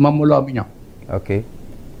memula minyak. Okey.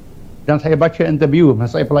 Dan saya baca interview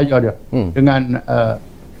masa saya pelajar dia dengan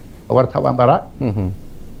wartawan barat.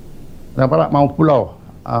 Dan barat mahu pulau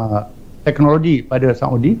teknologi pada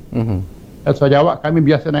Saudi. Dan saya jawab, kami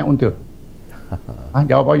biasa naik unta.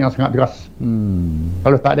 Jawapan yang sangat deras.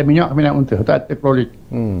 Kalau tak ada minyak, kami naik unta. Tak ada teknologi.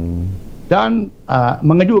 Dan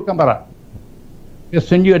mengejutkan barat.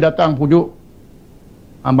 Senja datang pujuk,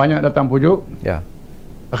 banyak datang pujuk. Ya.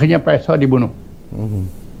 Akhirnya Faisal dibunuh.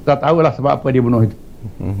 Kita tahulah sebab apa dibunuh itu.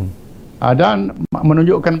 Dan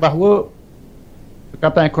menunjukkan bahawa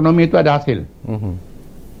perkataan ekonomi itu ada hasil.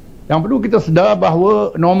 Yang perlu kita sedar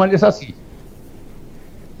bahawa normalisasi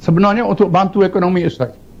sebenarnya untuk bantu ekonomi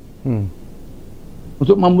Israel.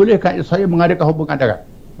 Untuk membolehkan Israel mengadakan hubungan darat.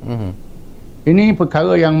 Ini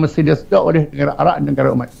perkara yang mesti disedar oleh negara Arab dan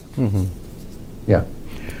negara umat. Ya.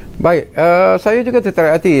 Baik, saya juga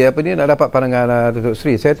tertarik hati nak dapat pandangan Datuk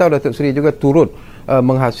Seri. Saya tahu Datuk Seri juga turut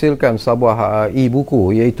menghasilkan sebuah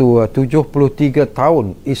e-buku iaitu 73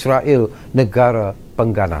 tahun Israel Negara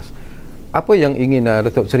Pengganas. Apa yang ingin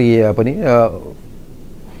Datuk Seri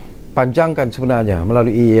panjangkan sebenarnya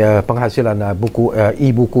melalui penghasilan buku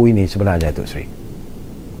e-buku ini sebenarnya, Datuk Seri?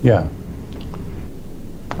 Ya.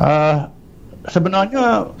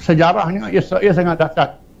 Sebenarnya sejarahnya Israel sangat dahsyat.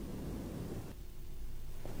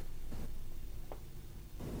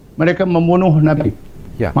 Mereka membunuh Nabi,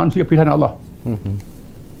 manusia pilihan Allah,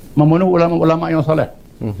 membunuh ulama-ulama yang soleh,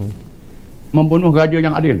 membunuh raja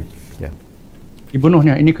yang adil,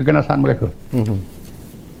 dibunuhnya. Ini keganasan mereka.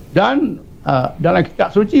 Dan dalam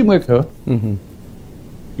kitab suci mereka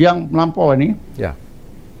yang melampau ini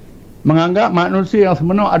menganggap manusia yang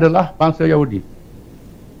sebenar adalah bangsa Yahudi,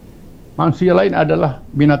 manusia lain adalah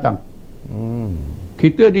binatang.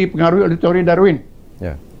 Kita dipengaruhi oleh teori Darwin.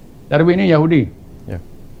 Darwin ini Yahudi.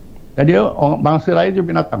 Jadi orang bangsa lain itu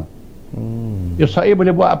binatang. Israel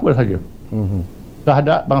boleh buat apa saja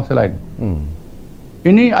terhadap bangsa lain.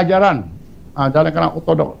 Ini ajaran dalam kalangan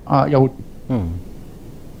ortodok Yahudi.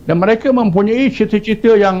 Dan mereka mempunyai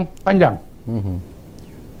cita-cita yang panjang.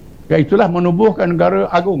 Iaitulah menubuhkan negara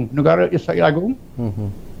agung, negara Israel agung,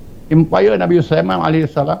 empayar Nabi Sulaiman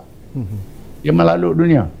AS. Dia melalui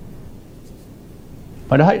dunia.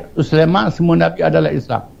 Padahal Sulaiman semua Nabi adalah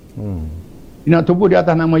Islam. Dia nak tubuh di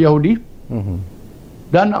atas nama Yahudi,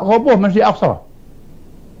 dan nak roboh Masjid Aqsa,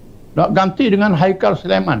 nak ganti dengan Haikal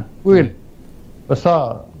Sulaiman, kuil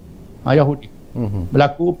besar Yahudi.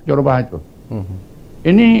 Berlaku pencerobohan itu.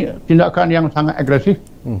 Ini tindakan yang sangat agresif.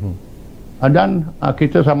 Dan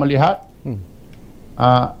kita sama lihat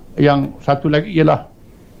yang satu lagi ialah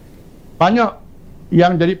banyak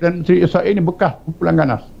yang jadi Perdana Menteri Israel ini bekas kumpulan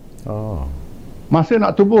ganas. Masa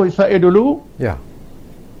nak tubuh Israel dulu,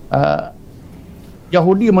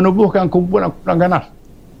 Yahudi menubuhkan kumpulan-kumpulan ganas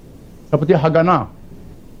seperti Haganah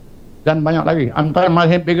dan banyak lagi, antara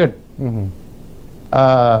Malhem Begin,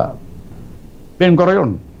 Ben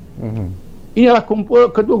Gurion. Inilah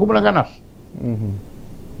ketua kumpulan ganas.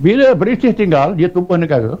 Bila British tinggal, dia tubuh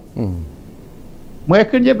negara,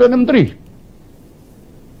 mereka jadi Perdana Menteri,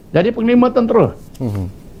 jadi panglima tentera,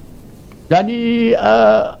 jadi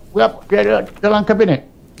dalam kabinet.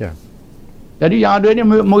 Jadi yang ada ini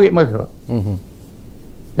murid mereka.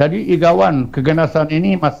 Jadi igawan keganasan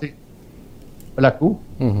ini masih berlaku.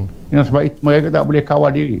 Dengan sebab itu mereka tak boleh kawal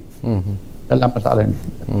diri dalam masalah ini.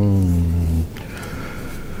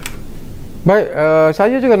 Baik,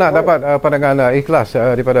 saya juga nak dapat pandangan ikhlas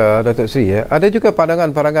daripada Datuk Seri. Ada juga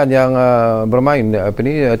pandangan-pandangan yang bermain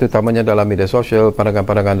terutamanya dalam media sosial,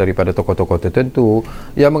 pandangan-pandangan daripada tokoh-tokoh tertentu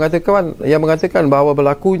yang mengatakan bahawa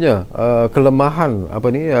berlakunya kelemahan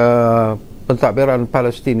pentadbiran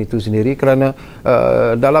Palestin itu sendiri kerana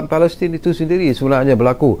dalam Palestin itu sendiri sebenarnya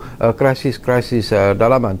berlaku krisis-krisis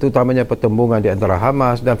dalaman, terutamanya pertembungan di antara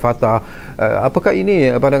Hamas dan Fatah. Apakah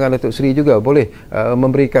ini pandangan Datuk Seri juga boleh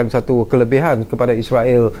memberikan satu kelebihan kepada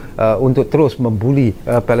Israel untuk terus membuli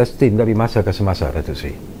Palestin dari masa ke semasa, Datuk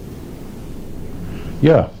Seri?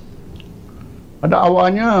 Ya, pada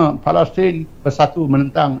awalnya Palestin bersatu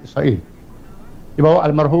menentang Israel di bawah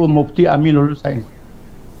almarhum Mufti Aminul Husain.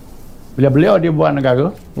 Beliau dia buat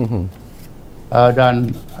negara,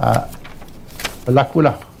 dan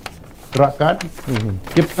berlakulah gerakan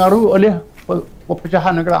dipengaruhi oleh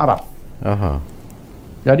perpecahan negara Arab.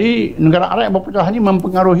 Jadi negara Arab yang berpecah ini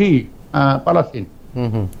mempengaruhi Palestin,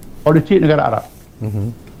 politik negara Arab,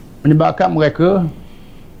 menyebabkan mereka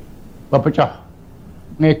berpecah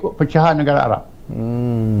mengikut pecahan negara Arab.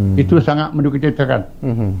 Itu sangat mendukacitakan.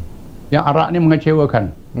 Yang Arab ni mengecewakan.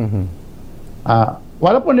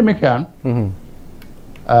 Walaupun demikian,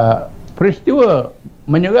 peristiwa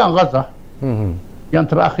menyerang Gaza yang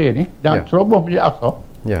terakhir ni dan ceroboh Masjid Aqsa,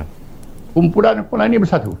 kumpulan-kumpulan ini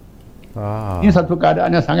bersatu. Ini satu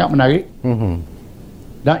keadaan yang sangat menarik.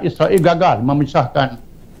 Dan Israel gagal memecahkan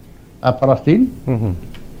Palestin.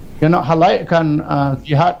 Dia nak halaikkan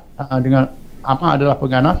jihad dengan apa adalah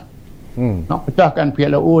pengganas, nak pecahkan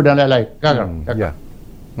PLO dan lain-lain. Gagal.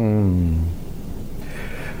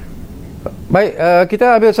 Baik,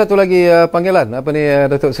 kita ambil satu lagi panggilan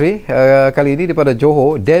Datuk Seri, kali ini daripada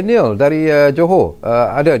Johor. Daniel dari Johor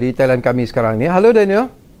ada di talian kami sekarang ni. Halo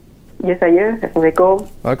Daniel. Ya, saya. Assalamualaikum.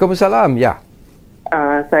 Waalaikumsalam. Ya.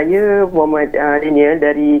 Saya Muhammad Daniel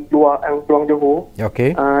dari Keluang Johor.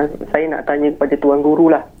 Okey. Saya nak tanya kepada Tuan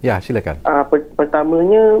Guru lah. Ya, silakan.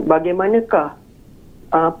 Pertamanya, bagaimanakah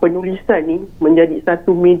penulisan ni menjadi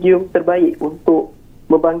satu medium terbaik untuk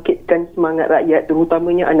membangkitkan semangat rakyat,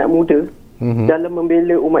 terutamanya anak muda, dalam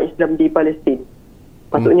membela umat Islam di Palestin?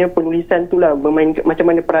 Maksudnya penulisan tu lah bermain macam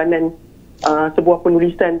mana peranan sebuah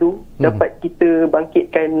penulisan tu dapat kita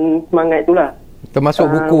bangkitkan semangat tu lah. Termasuk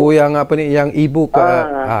buku yang yang e-book.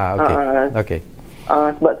 Okey.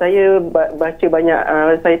 Sebab saya baca banyak,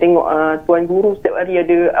 saya tengok Tuan Guru setiap hari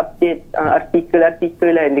ada update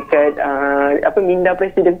artikel-artikel lah dekat minda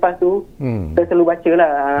Presiden PAS tu. Saya selalu baca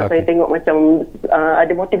lah. Saya tengok macam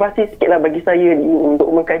ada motivasi sikit lah bagi saya untuk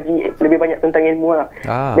mengkaji lebih banyak tentang ilmu lah.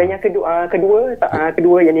 Dan yang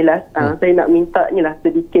kedua yang ni last, saya nak minta ni lah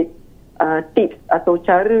sedikit tips atau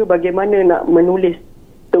cara bagaimana nak menulis,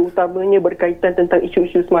 terutamanya berkaitan tentang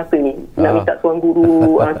isu-isu semasa ni. Nak minta Tuan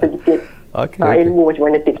Guru sedikit ilmu macam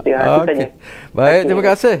mana tips dia. Baik,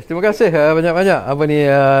 terima kasih banyak-banyak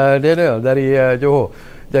Daniel dari Johor.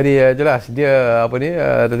 Jadi jelas dia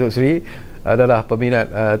Datuk Seri adalah peminat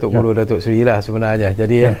Tok Guru Datuk Seri lah sebenarnya.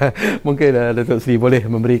 Jadi mungkin Datuk Seri boleh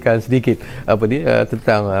memberikan sedikit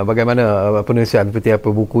tentang bagaimana penulisan seperti apa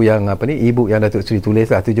buku yang e-book yang Datuk Seri tulis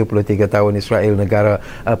lah, 73 tahun Israel negara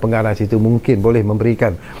pengganas itu, mungkin boleh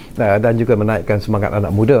memberikan dan juga menaikkan semangat anak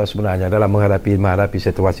muda sebenarnya dalam menghadapi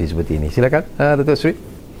situasi seperti ini. Silakan Datuk Seri.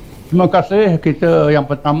 Terima kasih. Yang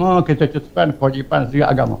pertama kita cukupkan kewajipan segi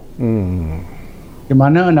agama. Di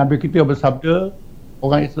mana Nabi kita bersabda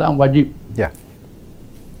orang Islam wajib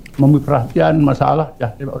memberi perhatian masalah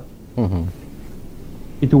jahil.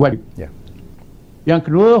 Itu wajib. Yang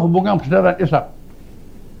kedua, hubungan persaudaraan Islam.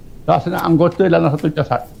 Laksana anggota dalam satu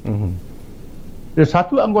jasad. Bila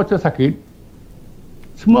satu anggota sakit,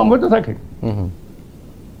 semua anggota sakit.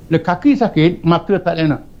 Bila kaki sakit, mata tak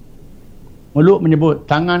lena. Mulut menyebut,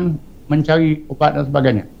 tangan mencari ubat dan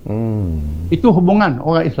sebagainya. Itu hubungan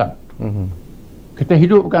orang Islam. Kita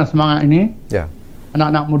hidupkan semangat ini.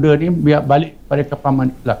 Anak-anak muda ni biar balik pada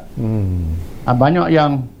kepahaman Islam. Banyak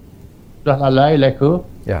yang sudah lalai, leka.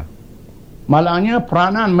 Malangnya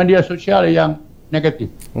peranan media sosial yang negatif.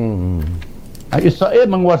 Israel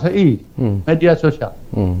menguasai media sosial.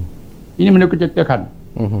 Ini menakutkan.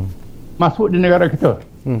 Masuk di negara kita.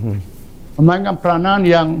 Memainkan peranan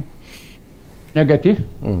yang negatif,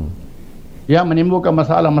 yang menimbulkan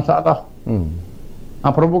masalah-masalah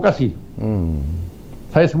provokasi.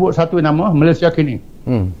 Saya sebut satu nama, Malaysia kini.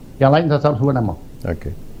 Yang lain saya tak sebut nama.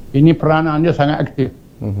 Ini peranan dia sangat aktif.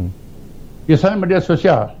 Biasanya media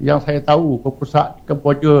sosial yang saya tahu berpusat di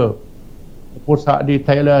Kemboja, berpusat di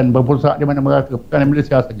Thailand, berpusat di mana mereka, bukan di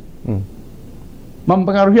Malaysia saja.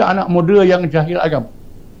 Mempengaruhi anak muda yang jahil agama.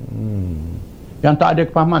 Yang tak ada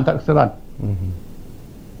kepahaman, tak kesedaran.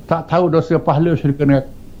 Tak tahu dosa pahala syurga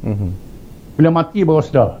neraka. Bila mati baru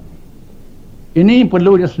sedar. Ini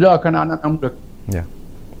perlu disedarkan anak-anak muda.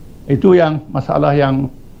 Itu yang masalah yang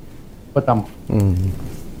pertama.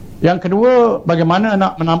 Yang kedua, bagaimana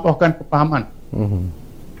nak menambahkan kepahaman,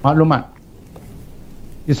 maklumat.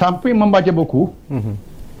 Di samping membaca buku,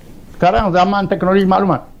 sekarang zaman teknologi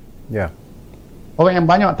maklumat. Orang yang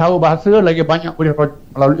banyak tahu bahasa, lagi banyak boleh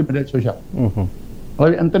melalui media sosial,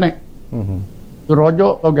 melalui internet.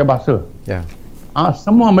 Rujuk sebagai bahasa.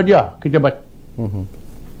 Semua media kita baca.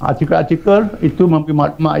 Artikel-artikel itu memberi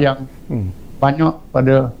maklumat yang banyak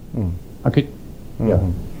pada kita.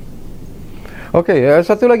 Okey,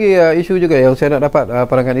 satu lagi isu juga yang saya nak dapat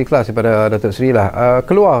pandangan ikhlas daripada Datuk Seri lah.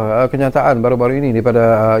 Keluar kenyataan baru-baru ini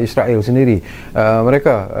daripada Israel sendiri.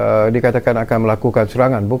 Mereka dikatakan akan melakukan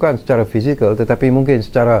serangan bukan secara fizikal tetapi mungkin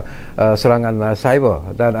secara serangan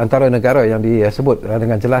cyber, dan antara negara yang disebut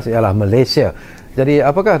dengan jelas ialah Malaysia. Jadi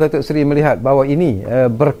apakah Datuk Seri melihat bahawa ini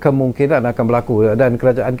berkemungkinan akan berlaku, dan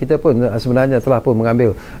kerajaan kita pun sebenarnya telah pun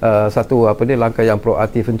mengambil satu langkah yang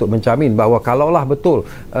proaktif untuk menjamin bahawa kalaulah betul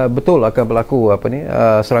akan berlaku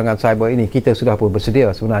serangan cyber ini, kita sudah pun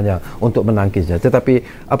bersedia sebenarnya untuk menangkisnya.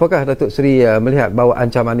 Tetapi apakah Datuk Seri melihat bahawa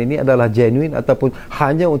ancaman ini adalah genuine ataupun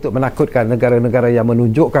hanya untuk menakutkan negara-negara yang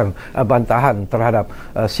menunjukkan bantahan terhadap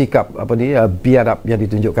sikap biadab yang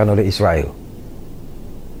ditunjukkan oleh Israel?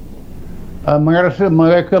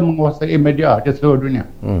 Mereka menguasai media di seluruh dunia.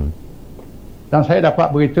 Dan saya dapat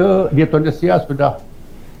berita di Indonesia sudah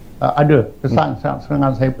ada kesan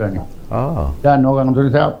serangan cyber ni. Dan orang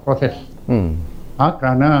Indonesia proses.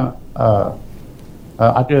 Kerana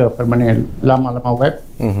ada laman-laman web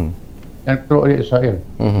yang keluar oleh Israel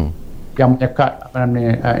yang menyekat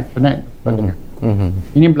internet dan sebagainya.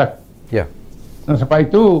 Ini berlaku. Dan sebab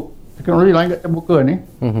itu teknologi langit terbuka ni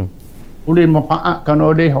boleh memanfaatkan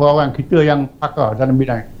oleh orang-orang kita yang pakar dalam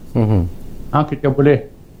bidang. Kita boleh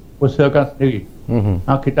usahakan sendiri.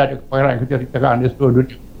 Kita ada kepakaran kita ditekan di seluruh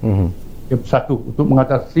dunia. Yang satu untuk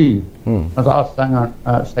mengatasi masalah serangan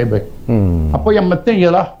cyber. Apa yang penting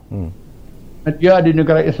ialah media di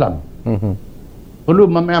negara Islam perlu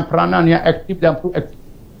memainkan peranan yang aktif dan proaktif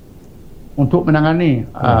untuk menangani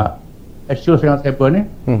isu dengan cyber ni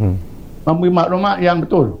memberi maklumat yang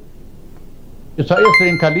betul. Israel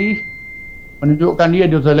seringkali menunjukkan dia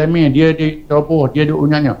dizalimi, dia diteroboh, dia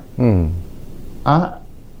diunyanya.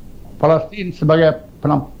 Palestin sebagai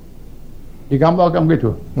penampu digambarkan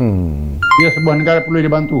begitu. Dia sebuah negara perlu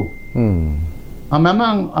dibantu.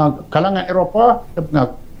 Memang kalangan Eropah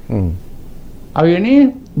terpengaruh. Hari ini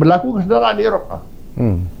berlaku kesedaran di Eropah.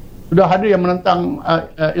 Sudah ada yang menentang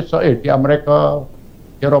Israel di Amerika,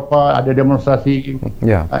 Eropah, ada demonstrasi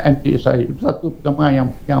anti-Israel. Itu satu perkembangan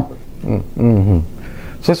yang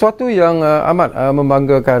sesuatu yang amat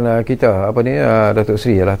membanggakan kita Datuk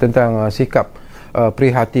Seri ialah tentang sikap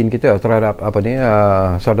prihatin kita terhadap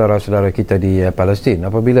saudara-saudara kita di Palestin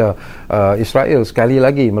apabila Israel sekali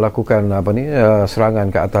lagi melakukan serangan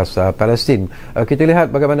ke atas Palestin. Kita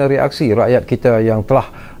lihat bagaimana reaksi rakyat kita yang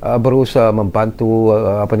telah berusaha membantu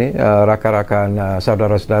rakan-rakan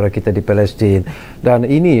saudara-saudara kita di Palestin. Dan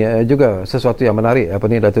ini juga sesuatu yang menarik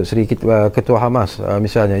Datuk Seri Ketua Hamas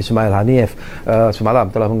misalnya Ismail Haniyeh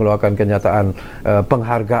semalam telah mengeluarkan kenyataan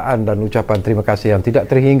penghargaan dan ucapan terima kasih yang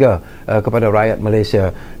tidak terhingga kepada rakyat Malaysia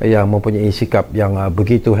yang mempunyai sikap yang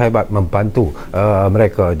begitu hebat membantu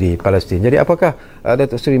mereka di Palestin. Jadi apakah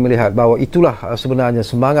Datuk Seri melihat bahawa itulah sebenarnya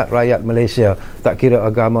semangat rakyat Malaysia, tak kira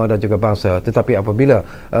agama dan juga bangsa, tetapi apabila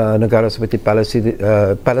negara seperti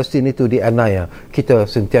Palestin itu dianiaya, kita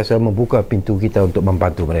sentiasa membuka pintu kita untuk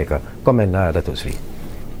membantu mereka. Komen Datuk Seri.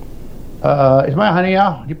 Ismail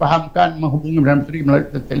Haniyeh dipahamkan menghubungi Perdana Menteri melalui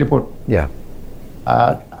telefon. Ya.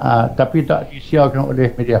 Tapi tak disiarkan oleh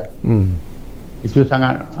media. Itu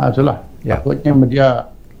sangat itulah. Takutnya media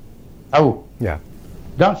tahu. Ya.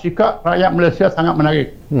 Dan sikap rakyat Malaysia sangat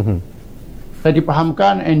menarik. Saya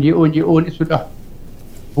dipahamkan NGO ni sudah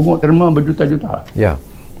pungut derma berjuta-juta. Ya.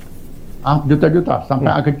 Berjuta-juta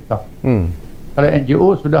sampai akhir juta. Kalau NGO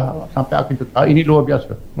sudah sampai akhir juta, ini luar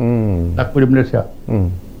biasa. Laku di Malaysia.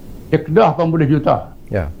 Di Kedah 80 juta.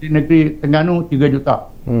 Ya. Di negeri Terengganu 3 juta.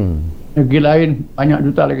 Negeri lain banyak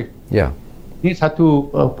juta lagi. Ya. Ini satu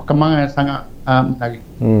perkembangan yang sangat menarik.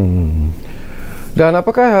 Dan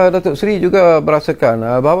apakah Datuk Seri juga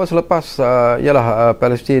merasakan bahawa selepas ialah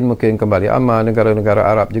Palestin mungkin kembali aman, negara-negara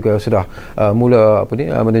Arab juga sudah mula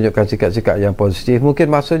menunjukkan sikap-sikap yang positif,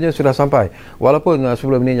 mungkin masanya sudah sampai, walaupun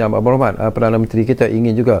sebelum ini Yang Berhormat Perdana Menteri kita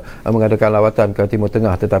ingin juga mengadakan lawatan ke Timur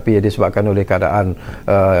Tengah, tetapi disebabkan oleh keadaan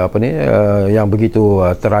yang begitu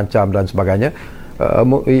terancam dan sebagainya,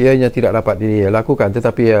 ianya tidak dapat dilakukan.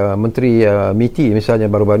 Tetapi Menteri MITI misalnya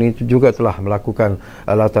baru-baru ini juga telah melakukan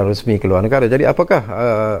lawatan resmi ke luar negara. Jadi apakah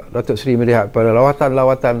Datuk Seri melihat pada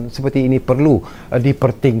lawatan-lawatan seperti ini perlu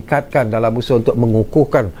dipertingkatkan dalam usaha untuk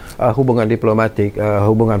mengukuhkan hubungan diplomatik,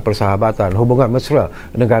 hubungan persahabatan, hubungan mesra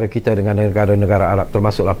negara kita dengan negara-negara Arab,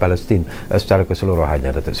 termasuklah Palestin secara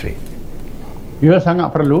keseluruhannya, Datuk Seri? Ya,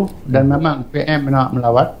 sangat perlu, dan memang PM nak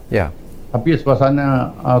melawat. Ya. Tapi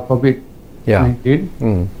suasana COVID mungkin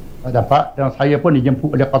dapat, dan saya pun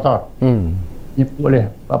dijemput oleh Qatar, dijemput oleh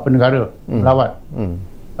beberapa negara melawat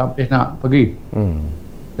sampai nak pergi,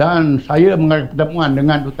 dan saya mengadakan pertemuan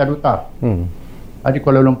dengan duta-duta di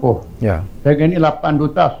Kuala Lumpur. Saya ini 8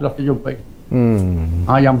 duta sudah saya jumpai.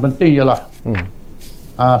 Yang penting ialah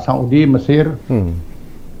Saudi, Mesir,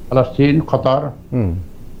 Palestin, Qatar,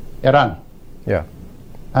 Iran.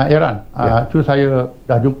 Iran. Itu saya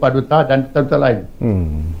dah jumpa duta dan duta-duta lain.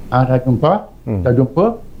 Dah jumpa,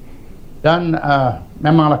 dan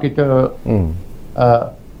memanglah kita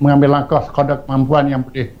mengambil langkah sekadar kemampuan yang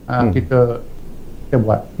boleh kita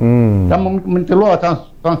buat. Dan Menteri Luar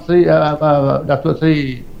Datuk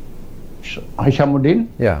Seri Hishamuddin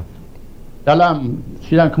dalam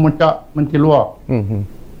sidang kemuncak Menteri Luar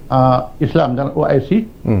Islam dan OIC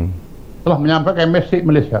telah menyampaikan mesej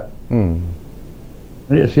Malaysia.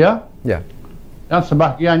 Dan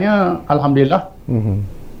sebahagiannya alhamdulillah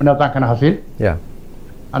mendatangkan hasil.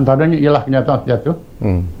 Antaranya ialah kenyataan sejatuh.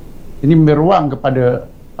 Ini memberi ruang kepada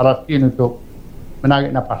Palestin untuk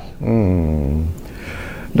menarik nafas.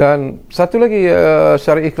 Dan satu lagi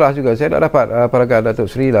secara ikhlas juga saya tak dapat paragraf Datuk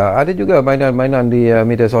Seri lah, ada juga mainan-mainan di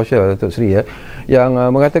media sosial Datuk Seri yang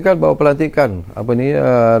mengatakan bahawa pelantikan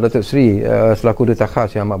Datuk Seri selaku Duta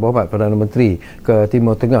Khas Yang Amat Berhormat Perdana Menteri ke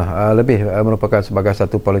Timur Tengah lebih merupakan sebagai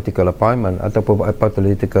satu political appointment ataupun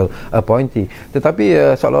political appointee,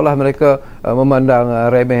 tetapi seolah-olah mereka memandang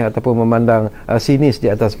remeh ataupun memandang sinis di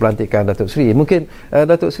atas pelantikan Datuk Seri. Mungkin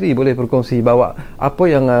Datuk Seri boleh berkongsi bahawa apa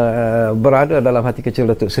yang berada dalam hati kecil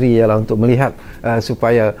Datuk Seri ialah untuk melihat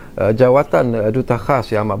supaya jawatan Duta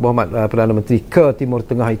Khas Yang Amat Berhormat Perdana Menteri ke Timur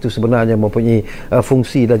Tengah itu sebenarnya mempunyai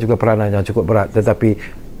fungsi dan juga peranan yang cukup berat, tetapi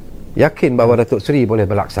yakin bahawa Datuk Seri boleh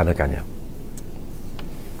melaksanakannya.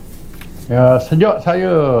 Ya, sejak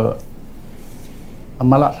saya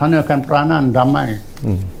melaksanakan peranan damai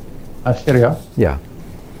Syria,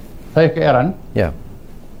 saya ke Iran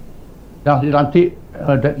dan dilantik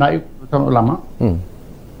naib Sultan Ulama.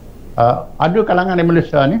 Ada kalangan di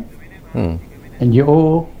Malaysia ni,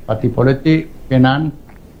 NGO, parti politik, pimpinan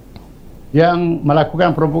yang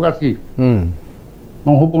melakukan provokasi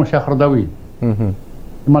menghubung Syekh Qaradawi.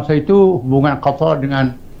 Masa itu hubungan Qatar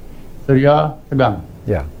dengan Syria tegang.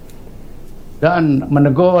 Dan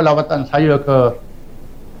menegur lawatan saya ke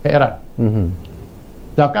Iran.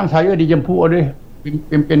 Sedangkan saya dijemput oleh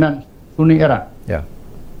pimpinan Sunni Iran.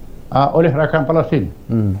 Oleh rakan Palestin.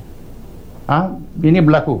 Ini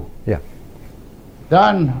berlaku.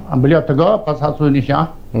 Dan beliau tegur pasal Sunni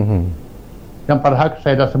Syiah. Dan padahal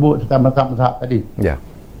saya dah sebut tentang mazhab-mazhab tadi.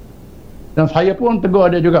 Dan saya pun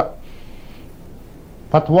tegur dia juga.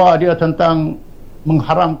 Fatwa dia tentang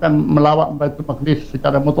mengharamkan melawat Baitul Maqdis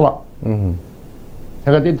secara mutlak.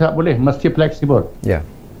 Saya kata tidak boleh, mesti fleksibel.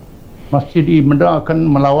 Mesti dibenarkan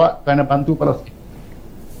melawat kerana bantu Palestin,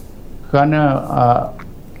 kerana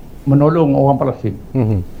menolong orang Palestin.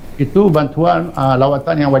 Itu bantuan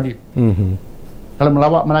lawatan yang wajib. Kalau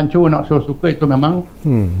melawat melancur nak suka itu memang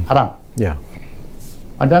haram.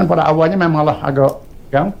 Dan pada awalnya memanglah agak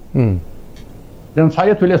yang dan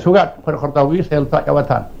saya tulis surat kepada Qaradawi, saya letak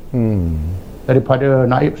jawatan daripada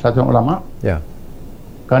naib Sultan Ulama,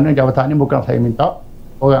 kerana jawatan ini bukan saya minta,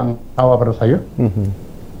 orang tawar pada saya.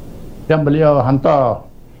 Dan beliau hantar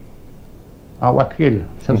wakil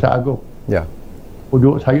Sersa Agung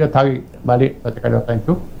ujuk saya tarik balik jawatan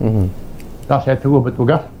itu. Dan saya terus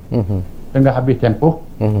bertugas sehingga habis tempoh.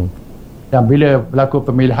 Dan bila berlaku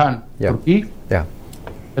pemilihan Turki,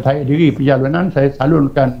 saya tarik diri perjalanan, saya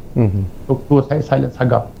salurkan struktur saya silent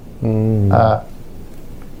sagap,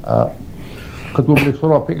 Ketua Majlis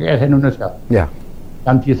Surah PKS Indonesia.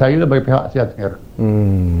 Ganti saya bagi pihak Asia Tenggara.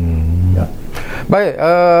 Baik,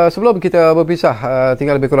 sebelum kita berpisah,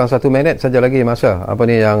 tinggal lebih kurang 1 minit saja lagi masa apa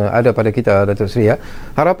ni yang ada pada kita, Datuk Seri.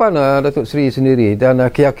 Harapan Datuk Seri sendiri dan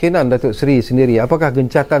keyakinan Datuk Seri sendiri, apakah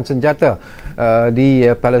gencatan senjata di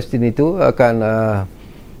Palestin itu akan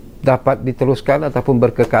dapat diteruskan ataupun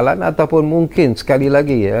berkekalan, ataupun mungkin sekali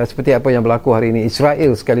lagi seperti apa yang berlaku hari ini,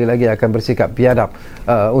 Israel sekali lagi akan bersikap biadab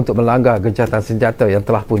untuk melanggar gencatan senjata yang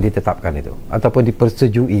telah pun ditetapkan itu ataupun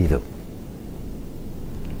dipersetujui itu.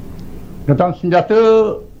 Gencatan senjata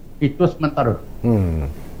itu sementara,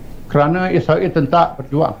 kerana Israel tentak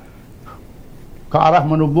berjuang ke arah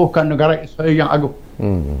menubuhkan negara Israel yang agung,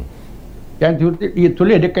 yang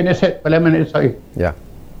ditulis di Knesset Parlimen Israel.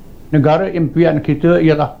 Negara impian kita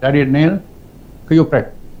ialah dari Nil ke Ukraine,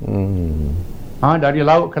 dari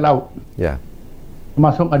laut ke laut,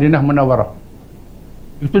 termasuk Madinah Munawwarah.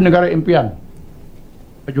 Itu negara impian.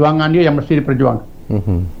 Perjuangan dia yang mesti diperjuangkan.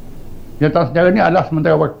 Gencatan senjata ini adalah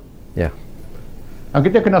sementara waktu. Dan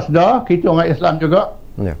kita kena sedar, kita orang Islam juga,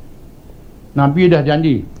 Nabi dah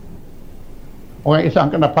janji orang Islam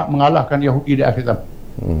akan dapat mengalahkan Yahudi di akhir zaman.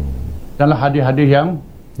 Dalam hadis-hadis yang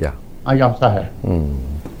sahih.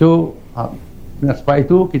 Itu dengan sebab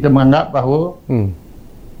itu kita menganggap bahawa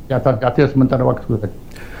kata sementara waktu tadi.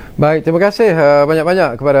 Baik, terima kasih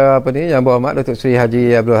banyak-banyak kepada Yang Berhormat Datuk Seri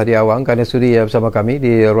Haji Abdul Hadi Awang kerana sudi bersama kami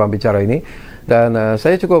di ruang bicara ini. Dan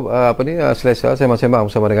saya cukup selesa sembang-sembang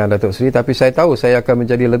bersama dengan Datuk Seri, tapi saya tahu saya akan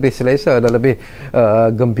menjadi lebih selesa dan lebih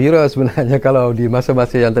gembira sebenarnya kalau di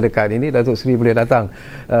masa-masa yang terdekat ini Datuk Seri boleh datang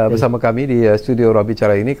bersama kami di studio ruang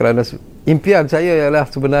bicara ini, kerana impian saya ialah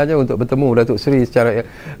sebenarnya untuk bertemu Datuk Seri secara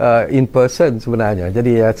in person sebenarnya.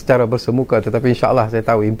 Jadi secara bersemuka, tetapi insya-Allah saya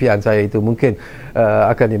tahu impian saya itu mungkin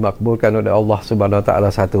akan dimakbulkan oleh Allah Subhanahu Wa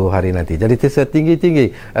Taala satu hari nanti. Jadi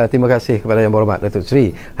setinggi-tinggi terima kasih kepada Yang Berhormat Datuk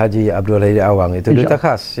Seri Haji Abdul Hadi Awang, itu Duta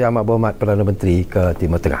Khas Yang Amat Berhormat Perdana Menteri ke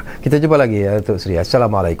Timur Tengah. Kita jumpa lagi Datuk Seri.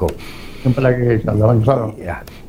 Assalamualaikum. Jumpa lagi, insya-Allah.